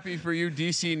I'm happy for you.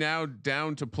 DC now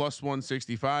down to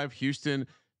 +165, Houston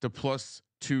to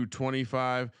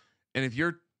 +225. And if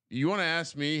you want to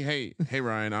ask me, hey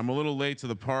Ryan, I'm a little late to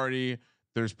the party.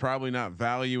 There's probably not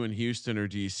value in Houston or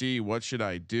DC. What should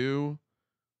I do?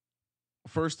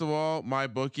 First of all, my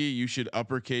bookie, you should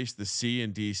uppercase the C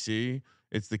in DC.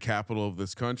 It's the capital of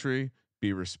this country.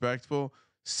 Be respectful.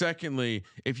 Secondly,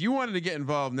 if you wanted to get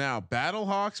involved now,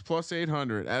 Battlehawks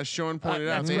 +800, as Sean pointed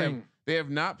out, they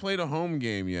have not played a home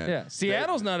game yet. Yeah,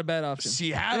 Seattle's not a bad option.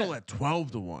 Seattle at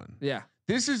 12-1. Yeah,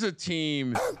 this is a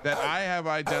team that I have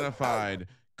identified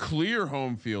clear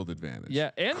home field advantage.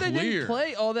 Yeah, and they didn't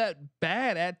play all that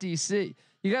bad at DC.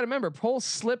 You got to remember, Poles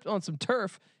slipped on some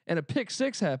turf, and a pick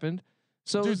six happened.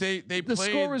 So dude, the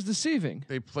score was deceiving.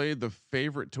 They played the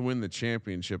favorite to win the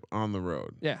championship on the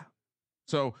road. Yeah.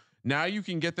 So now you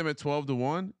can get them at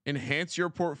 12-1. Enhance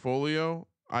your portfolio.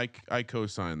 I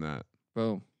co-sign that.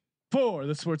 Boom. For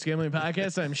the Sports Gambling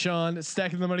Podcast, I'm Sean,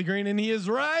 stacking the money green, and he is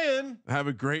Ryan. Have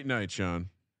a great night, Sean.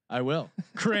 I will.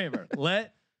 Kramer,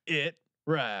 let it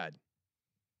ride.